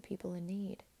assistance to people in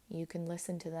need. You can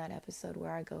listen to that episode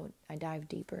where I dive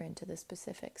deeper into the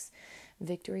specifics.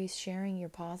 Victories, sharing your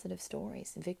positive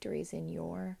stories. Victories in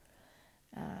your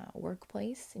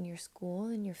workplace, in your school,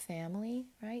 in your family,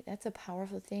 right? That's a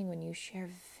powerful thing when you share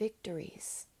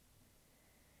victories.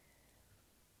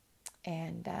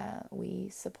 And we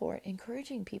support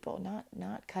encouraging people,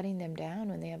 not cutting them down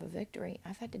when they have a victory.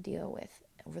 I've had to deal with,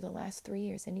 over the last 3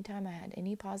 years, anytime I had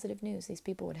any positive news, these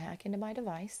people would hack into my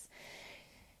device,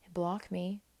 block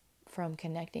me from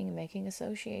connecting and making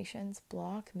associations,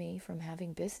 block me from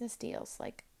having business deals,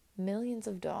 like millions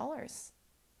of dollars.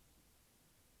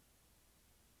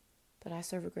 But I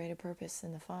serve a greater purpose,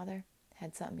 and the Father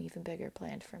had something even bigger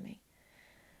planned for me.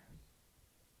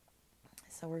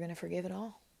 So we're going to forgive it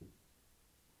all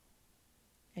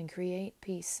and create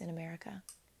peace in America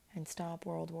and stop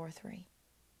World War III.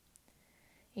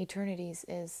 Eternities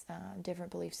is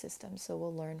different belief systems, so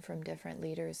we'll learn from different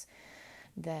leaders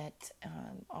that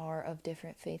are of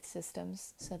different faith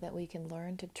systems, so that we can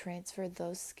learn to transfer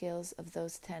those skills of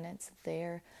those tenets,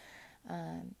 their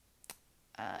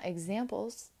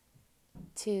examples,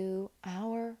 to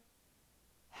our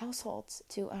households,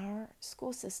 to our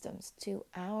school systems, to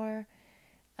our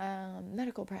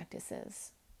medical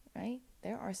practices, right?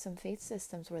 There are some faith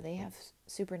systems where they have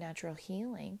supernatural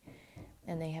healing,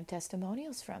 and they have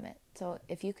testimonials from it. So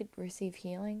if you could receive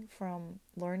healing from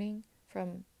learning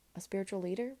from a spiritual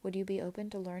leader, would you be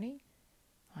open to learning?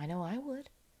 I know I would.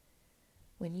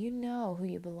 When you know who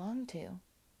you belong to,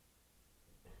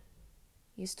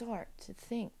 you start to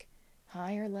think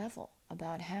higher level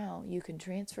about how you can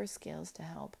transfer skills to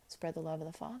help spread the love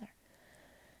of the Father.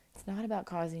 It's not about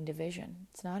causing division.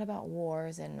 It's not about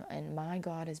wars and my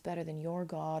God is better than your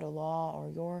God, Allah, or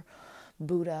your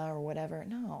Buddha or whatever.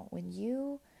 No, when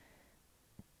you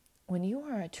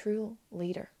are a true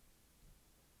leader,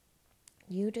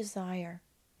 you desire,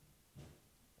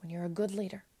 when you're a good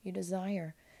leader, you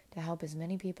desire to help as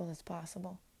many people as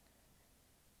possible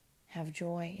have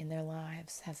joy in their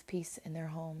lives, have peace in their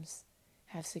homes,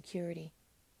 have security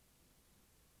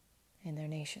in their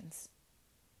nations.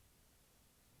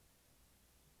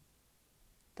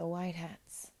 The white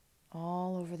hats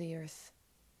all over the earth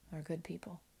are good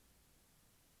people.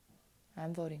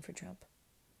 I'm voting for Trump.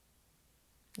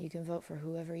 You can vote for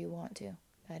whoever you want to.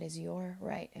 That is your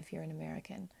right if you're an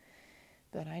American.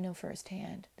 But I know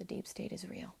firsthand the deep state is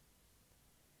real.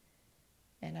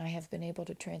 And I have been able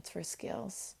to transfer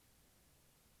skills.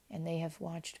 And they have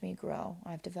watched me grow.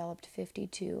 I've developed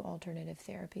 52 alternative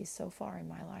therapies so far in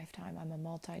my lifetime. I'm a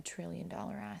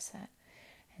multi-trillion-dollar asset.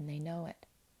 And they know it.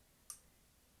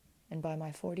 And by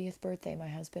my 40th birthday, my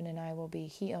husband and I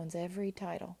he owns every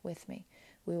title with me.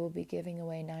 We will be giving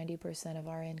away 90% of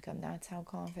our income. That's how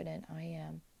confident I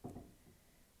am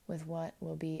with what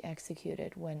will be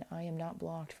executed when I am not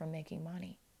blocked from making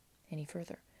money any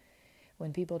further.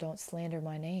 When people don't slander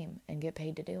my name and get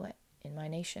paid to do it in my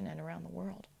nation and around the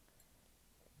world.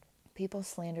 People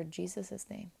slandered Jesus'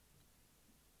 name.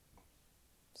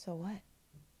 So what?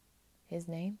 His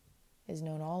name is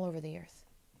known all over the earth.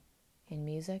 In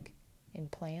music, in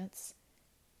plants,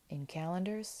 in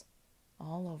calendars,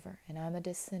 all over. And I'm a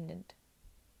descendant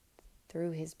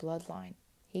through his bloodline.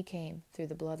 He came through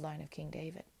the bloodline of King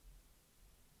David.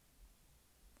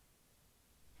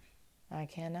 I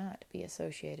cannot be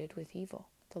associated with evil.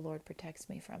 The Lord protects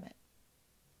me from it.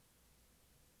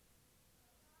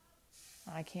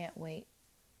 I can't wait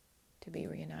to be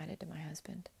reunited to my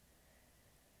husband.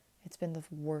 It's been the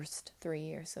worst 3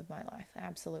 years of my life,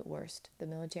 absolute worst. The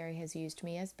military has used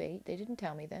me as bait. They didn't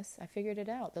tell me this. I figured it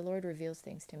out. The Lord reveals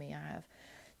things to me. I have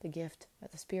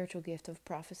the spiritual gift of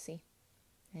prophecy.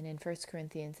 And in 1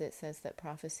 Corinthians it says that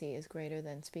prophecy is greater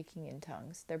than speaking in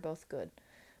tongues. They're both good,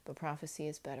 but prophecy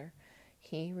is better.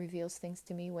 He reveals things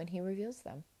to me when he reveals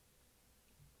them.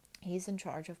 He's in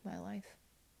charge of my life,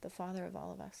 the Father of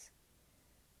all of us.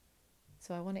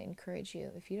 So I want to encourage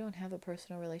you, if you don't have a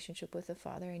personal relationship with the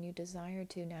Father and you desire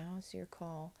to, now is your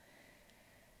call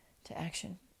to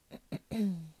action.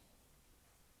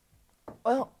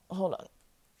 Well, hold on.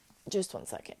 Just 1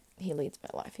 second. He leads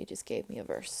my life. He just gave me a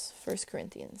verse. 1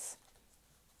 Corinthians.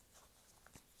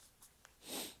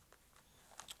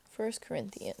 1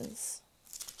 Corinthians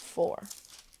 4.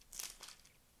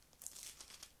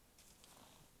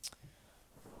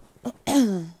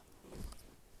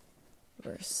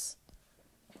 Verse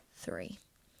 3.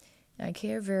 I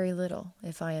care very little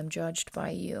if I am judged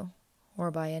by you or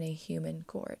by any human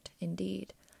court.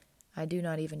 Indeed, I do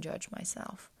not even judge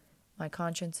myself. My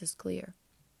conscience is clear.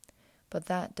 But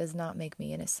that does not make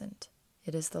me innocent.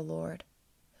 It is the Lord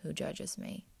who judges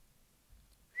me.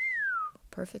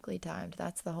 Perfectly timed.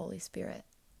 That's the Holy Spirit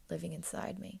living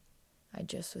inside me. I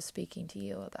just was speaking to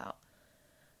you about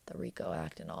the RICO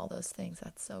Act and all those things.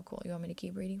 That's so cool. You want me to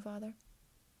keep reading, Father?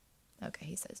 Okay,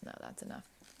 he says, no, that's enough.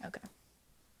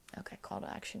 Okay, call to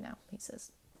action now.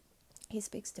 He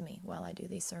speaks to me while I do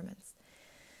these sermons.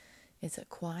 It's a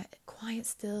quiet,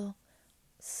 still,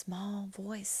 small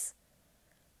voice.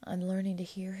 I'm learning to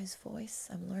hear his voice.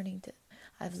 I've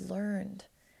learned.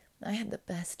 I had the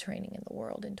best training in the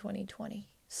world in 2020.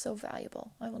 So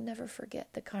valuable. I will never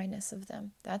forget the kindness of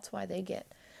them. That's why they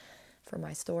get, for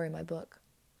my story, my book,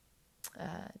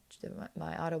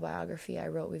 my autobiography I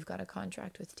wrote, we've got a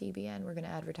contract with TBN. We're going to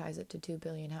advertise it to 2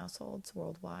 billion households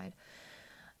worldwide.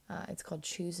 It's called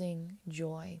Choosing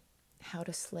Joy, How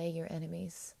to Slay Your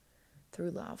Enemies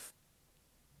Through Love.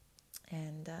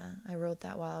 And I wrote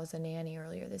that while I was a nanny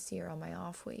earlier this year on my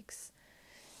off weeks.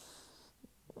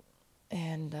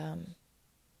 And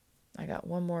I got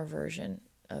one more version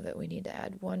of it. We need to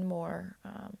add one more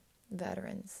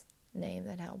veteran's name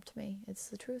that helped me. It's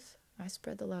the truth. I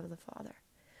spread the love of the Father.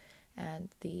 And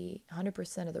the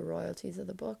 100% of the royalties of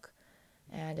the book,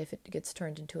 and if it gets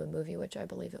turned into a movie, which I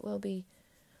believe it will be,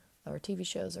 or TV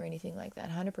shows or anything like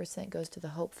that, 100% goes to the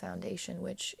Hope Foundation,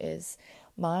 which is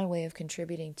my way of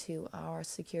contributing to our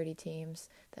security teams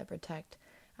that protect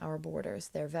our borders.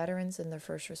 They're veterans and they're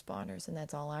first responders, and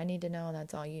that's all I need to know, and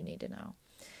that's all you need to know.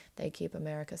 They keep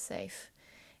America safe.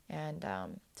 And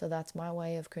so that's my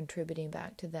way of contributing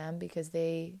back to them, because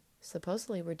they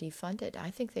supposedly were defunded.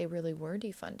 I think they really were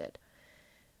defunded.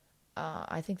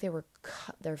 I think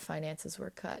their finances were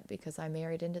cut because I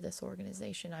married into this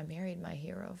organization. I married my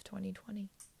hero of 2020.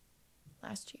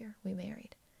 Last year, we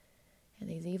married. And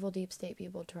these evil deep state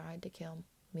people tried to kill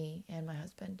me and my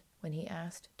husband when he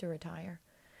asked to retire.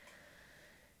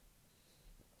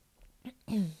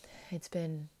 It's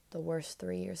been the worst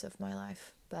 3 years of my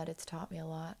life, but it's taught me a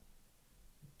lot.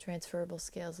 Transferable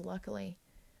skills. Luckily,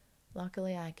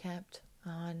 I kept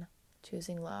on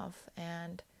choosing love,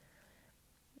 and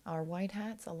our white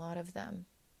hats, a lot of them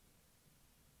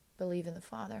believe in the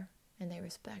Father, and they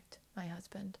respect my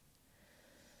husband.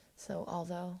 So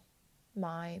although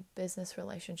my business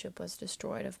relationship was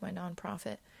destroyed of my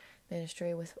nonprofit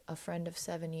ministry with a friend of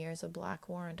 7 years, a black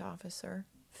warrant officer,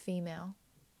 female,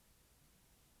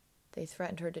 they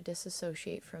threatened her to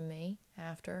disassociate from me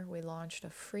after we launched a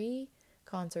free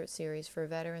concert series for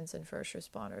veterans and first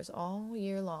responders all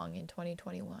year long in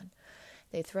 2021.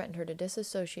 They threatened her to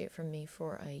disassociate from me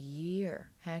for a year,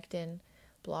 hacked in,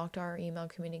 blocked our email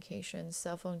communications,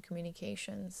 cell phone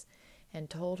communications, and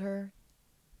told her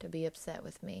to be upset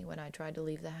with me when I tried to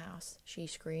leave the house. She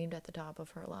screamed at the top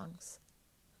of her lungs.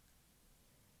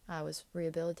 I was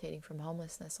rehabilitating from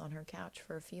homelessness on her couch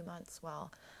for a few months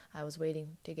while I was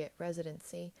waiting to get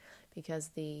residency because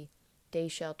the day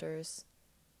shelters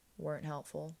weren't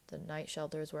helpful. The night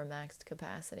shelters were maxed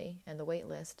capacity, and the wait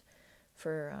list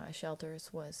for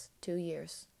shelters was 2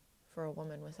 years for a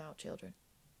woman without children.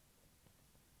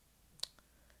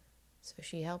 So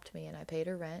she helped me, and I paid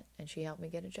her rent, and she helped me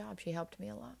get a job. She helped me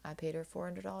a lot. I paid her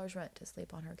 $400 rent to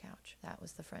sleep on her couch. That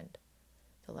was the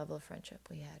level of friendship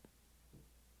we had.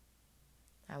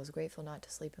 I was grateful not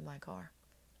to sleep in my car.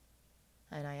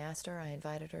 And I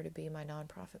invited her to be my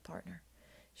nonprofit partner.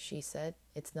 She said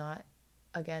it's not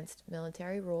against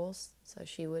military rules, so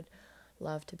she would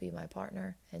love to be my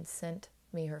partner, and sent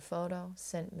me her photo,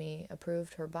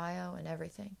 approved her bio and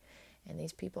everything. And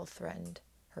these people threatened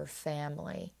her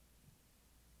family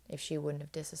if she wouldn't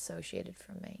have disassociated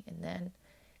from me. And then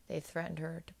they threatened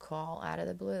her to call out of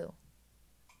the blue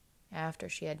after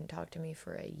she hadn't talked to me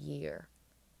for a year,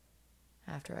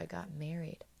 after I got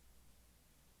married.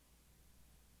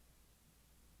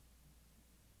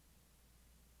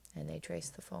 And they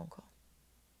traced the phone call.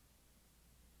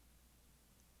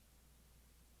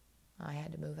 I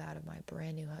had to move out of my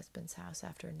brand new husband's house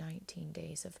after 19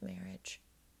 days of marriage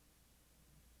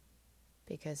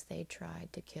because they tried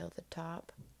to kill the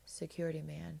top security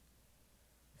man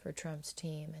for Trump's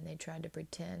team, and they tried to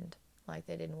pretend like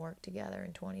they didn't work together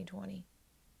in 2020.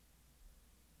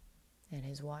 And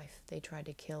his wife, they tried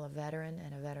to kill a veteran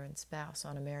and a veteran spouse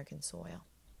on American soil.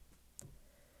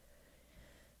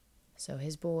 So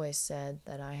his boys said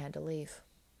that I had to leave.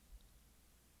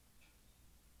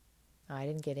 I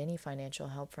didn't get any financial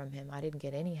help from him. I didn't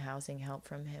get any housing help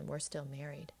from him. We're still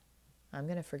married. I'm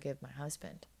going to forgive my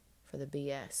husband for the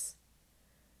BS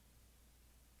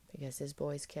because his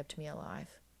boys kept me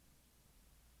alive.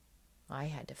 I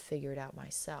had to figure it out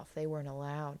myself. They weren't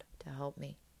allowed to help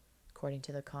me according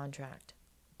to the contract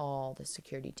all the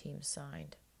security teams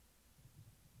signed.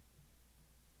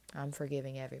 I'm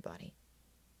forgiving everybody,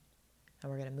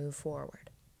 and we're going to move forward.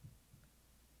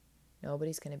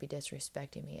 Nobody's going to be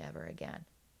disrespecting me ever again.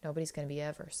 Nobody's going to be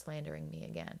ever slandering me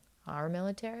again. Our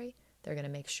military, they're going to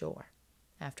make sure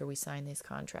after we sign these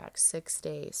contracts, 6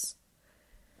 days.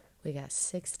 We got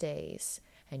 6 days,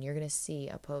 and you're going to see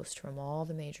a post from all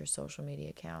the major social media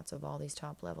accounts of all these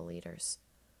top-level leaders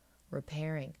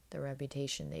repairing the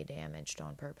reputation they damaged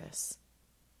on purpose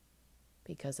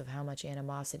because of how much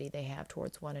animosity they have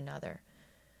towards one another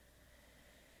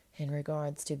in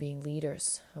regards to being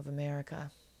leaders of America.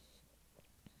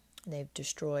 They've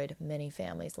destroyed many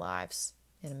families' lives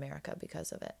in America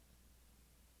because of it.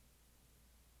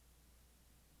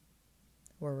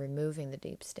 We're removing the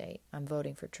deep state. I'm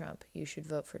voting for Trump. You should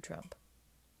vote for Trump.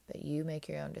 But you make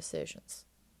your own decisions.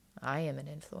 I am an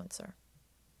influencer.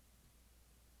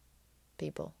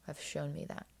 People have shown me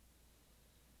that.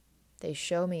 They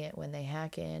show me it when they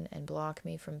hack in and block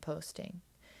me from posting.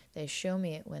 They show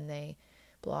me it when they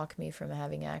block me from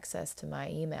having access to my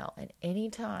email at any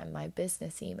time, my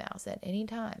business emails at any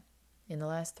time in the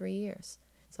last 3 years.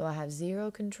 So I have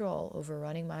zero control over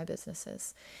running my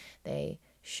businesses. They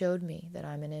showed me that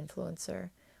I'm an influencer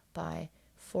by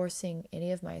forcing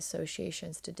any of my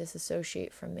associations to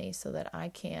disassociate from me so that I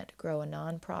can't grow a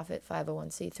nonprofit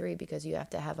 501c3 because you have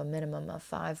to have a minimum of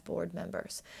 5 board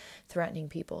members, threatening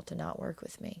people to not work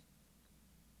with me.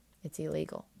 It's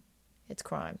illegal. It's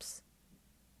crimes.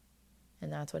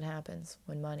 And that's what happens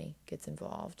when money gets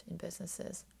involved in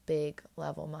businesses. Big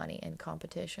level money and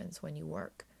competitions when you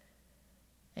work.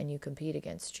 And you compete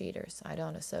against cheaters. I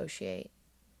don't associate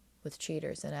with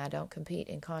cheaters, and I don't compete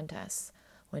in contests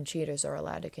when cheaters are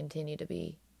allowed to continue to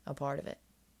be a part of it.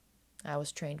 I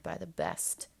was trained by the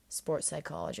best sports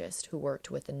psychologist who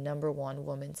worked with the #1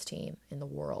 women's team in the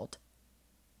world.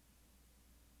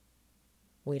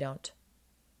 We don't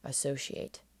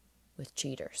associate with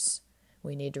cheaters.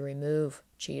 We need to remove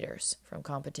cheaters from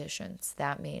competitions.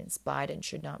 That means Biden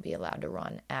should not be allowed to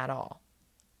run at all.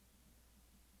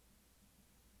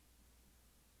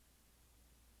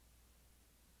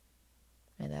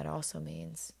 And that also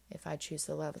means if I choose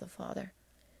to love the Father,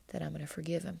 that I'm going to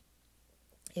forgive him.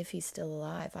 If he's still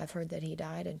alive, I've heard that he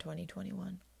died in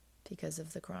 2021 because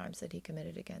of the crimes that he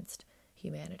committed against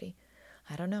humanity.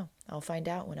 I don't know. I'll find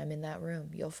out when I'm in that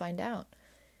room. You'll find out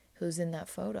who's in that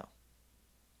photo.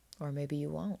 Or maybe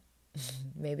you won't.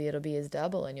 Maybe it'll be his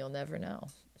double and you'll never know.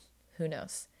 Who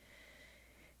knows?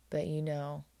 But you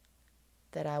know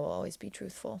that I will always be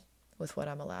truthful with what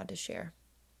I'm allowed to share.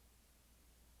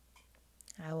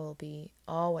 I will be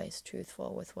always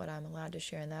truthful with what I'm allowed to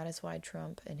share. And that is why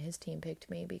Trump and his team picked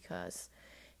me, because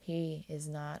he is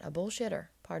not a bullshitter.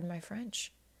 Pardon my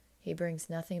French. He brings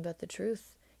nothing but the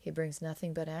truth. He brings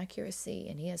nothing but accuracy.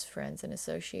 And he has friends and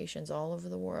associations all over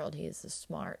the world. He is a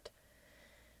smart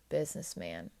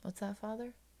businessman. What's that,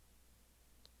 Father?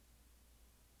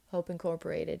 Hope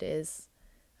Incorporated is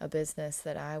a business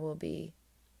that I will be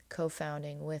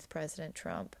co-founding with President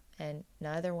Trump. And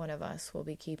neither one of us will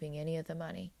be keeping any of the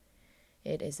money.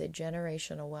 It is a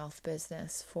generational wealth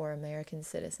business for American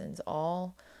citizens.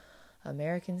 All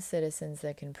American citizens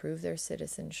that can prove their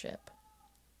citizenship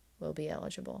will be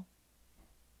eligible.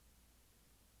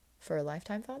 For a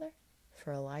lifetime, Father?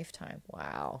 For a lifetime.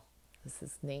 Wow. This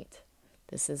is neat.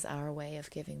 This is our way of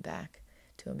giving back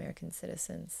to American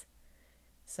citizens.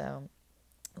 So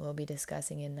we'll be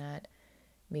discussing in that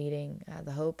meeting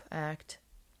the HOPE Act,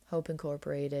 Hope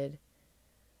Incorporated,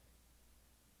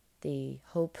 the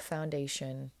Hope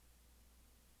Foundation,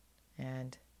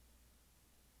 and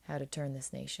how to turn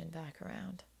this nation back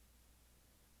around,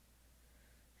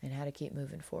 and how to keep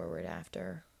moving forward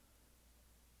after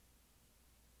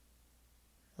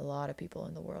a lot of people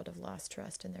in the world have lost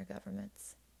trust in their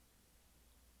governments.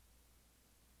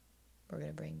 We're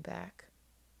going to bring back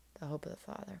the hope of the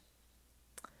Father.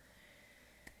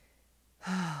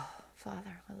 Oh,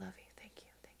 Father, I love you. Thank you.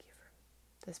 Thank you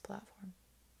for this platform.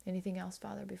 Anything else,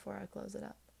 Father, before I close it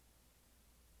up?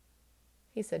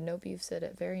 He said, nope, you've said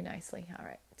it very nicely. All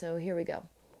right, so here we go.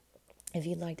 If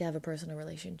you'd like to have a personal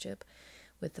relationship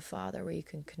with the Father where you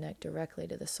can connect directly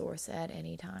to the source at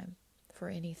any time for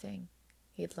anything,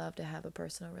 he'd love to have a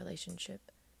personal relationship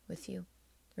with you.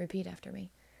 Repeat after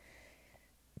me.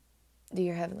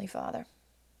 Dear Heavenly Father,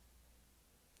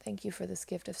 thank you for this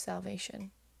gift of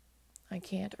salvation. I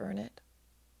can't earn it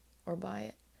or buy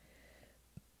it.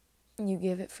 You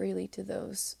give it freely to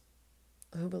those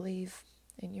who believe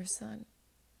in your Son,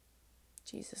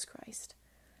 Jesus Christ.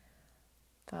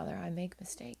 Father, I make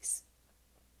mistakes.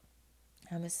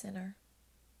 I'm a sinner,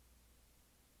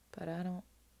 but I don't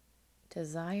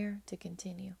desire to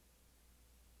continue.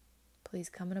 Please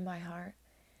come into my heart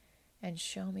and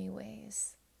show me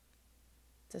ways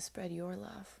to spread your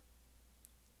love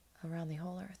around the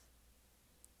whole earth.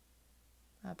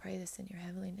 I pray this in your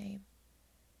heavenly name.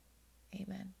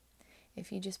 Amen.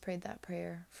 If you just prayed that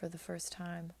prayer for the first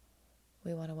time,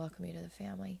 we want to welcome you to the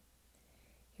family.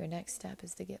 Your next step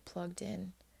is to get plugged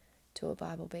in to a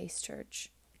Bible-based church.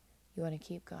 You want to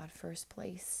keep God first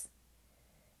place.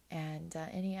 And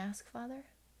any ask, Father?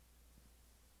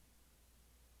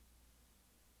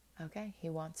 Okay, he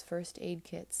wants first aid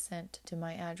kits sent to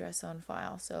my address on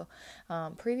file. So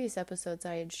previous episodes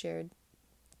I had shared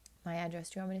my address.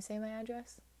 Do you want me to say my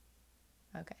address?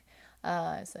 Okay.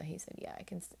 So he said, yeah,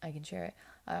 I can share it.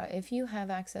 If you have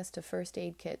access to first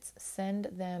aid kits, send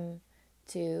them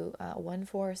to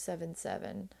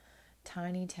 1477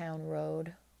 Tiny Town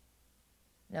Road,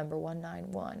 number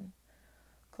 191,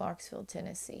 Clarksville,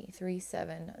 Tennessee,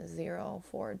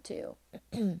 37042.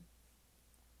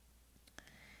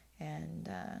 And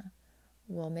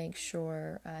we'll make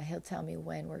sure he'll tell me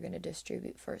when we're going to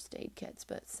distribute first aid kits,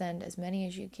 but send as many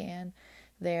as you can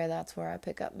there. That's where I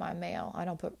pick up my mail. I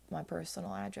don't put my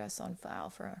personal address on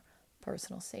file for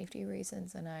personal safety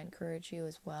reasons, and I encourage you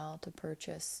as well to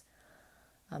purchase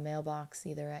a mailbox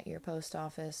either at your post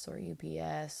office or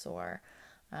UPS, or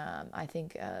I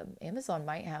think Amazon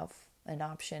might have an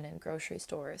option in grocery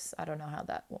stores. I don't know how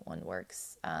that one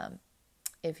works.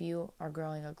 If you are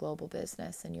growing a global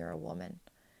business and you're a woman,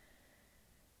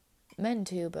 men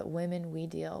too, but women, we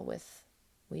deal with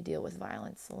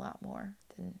violence a lot more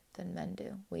than men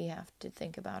do. We have to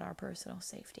think about our personal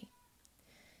safety.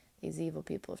 These evil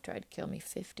people have tried to kill me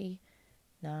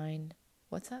 59,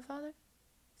 what's that, Father?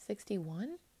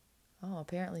 61? Oh,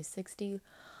 apparently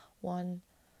 61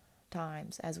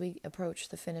 times. As we approach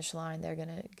the finish line, they're going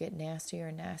to get nastier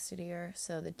and nastier.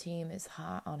 So the team is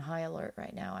on high alert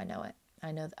right now. I know it.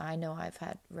 I know I've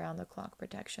had round-the-clock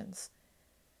protections.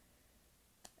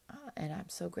 And I'm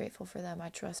so grateful for them. I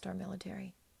trust our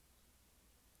military.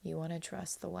 You want to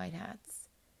trust the white hats.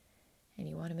 And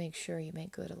you want to make sure you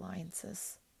make good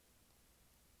alliances.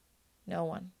 No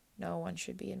one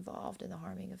should be involved in the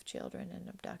harming of children and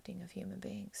abducting of human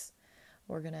beings.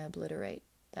 We're going to obliterate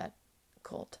that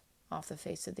cult off the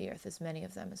face of the earth, as many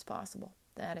of them as possible.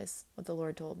 That is what the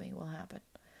Lord told me will happen.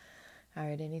 All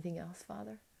right, anything else,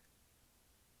 Father?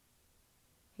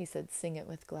 He said, sing it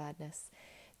with gladness.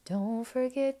 Don't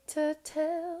forget to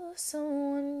tell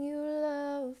someone you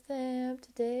love them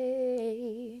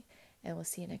today. And we'll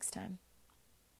see you next time.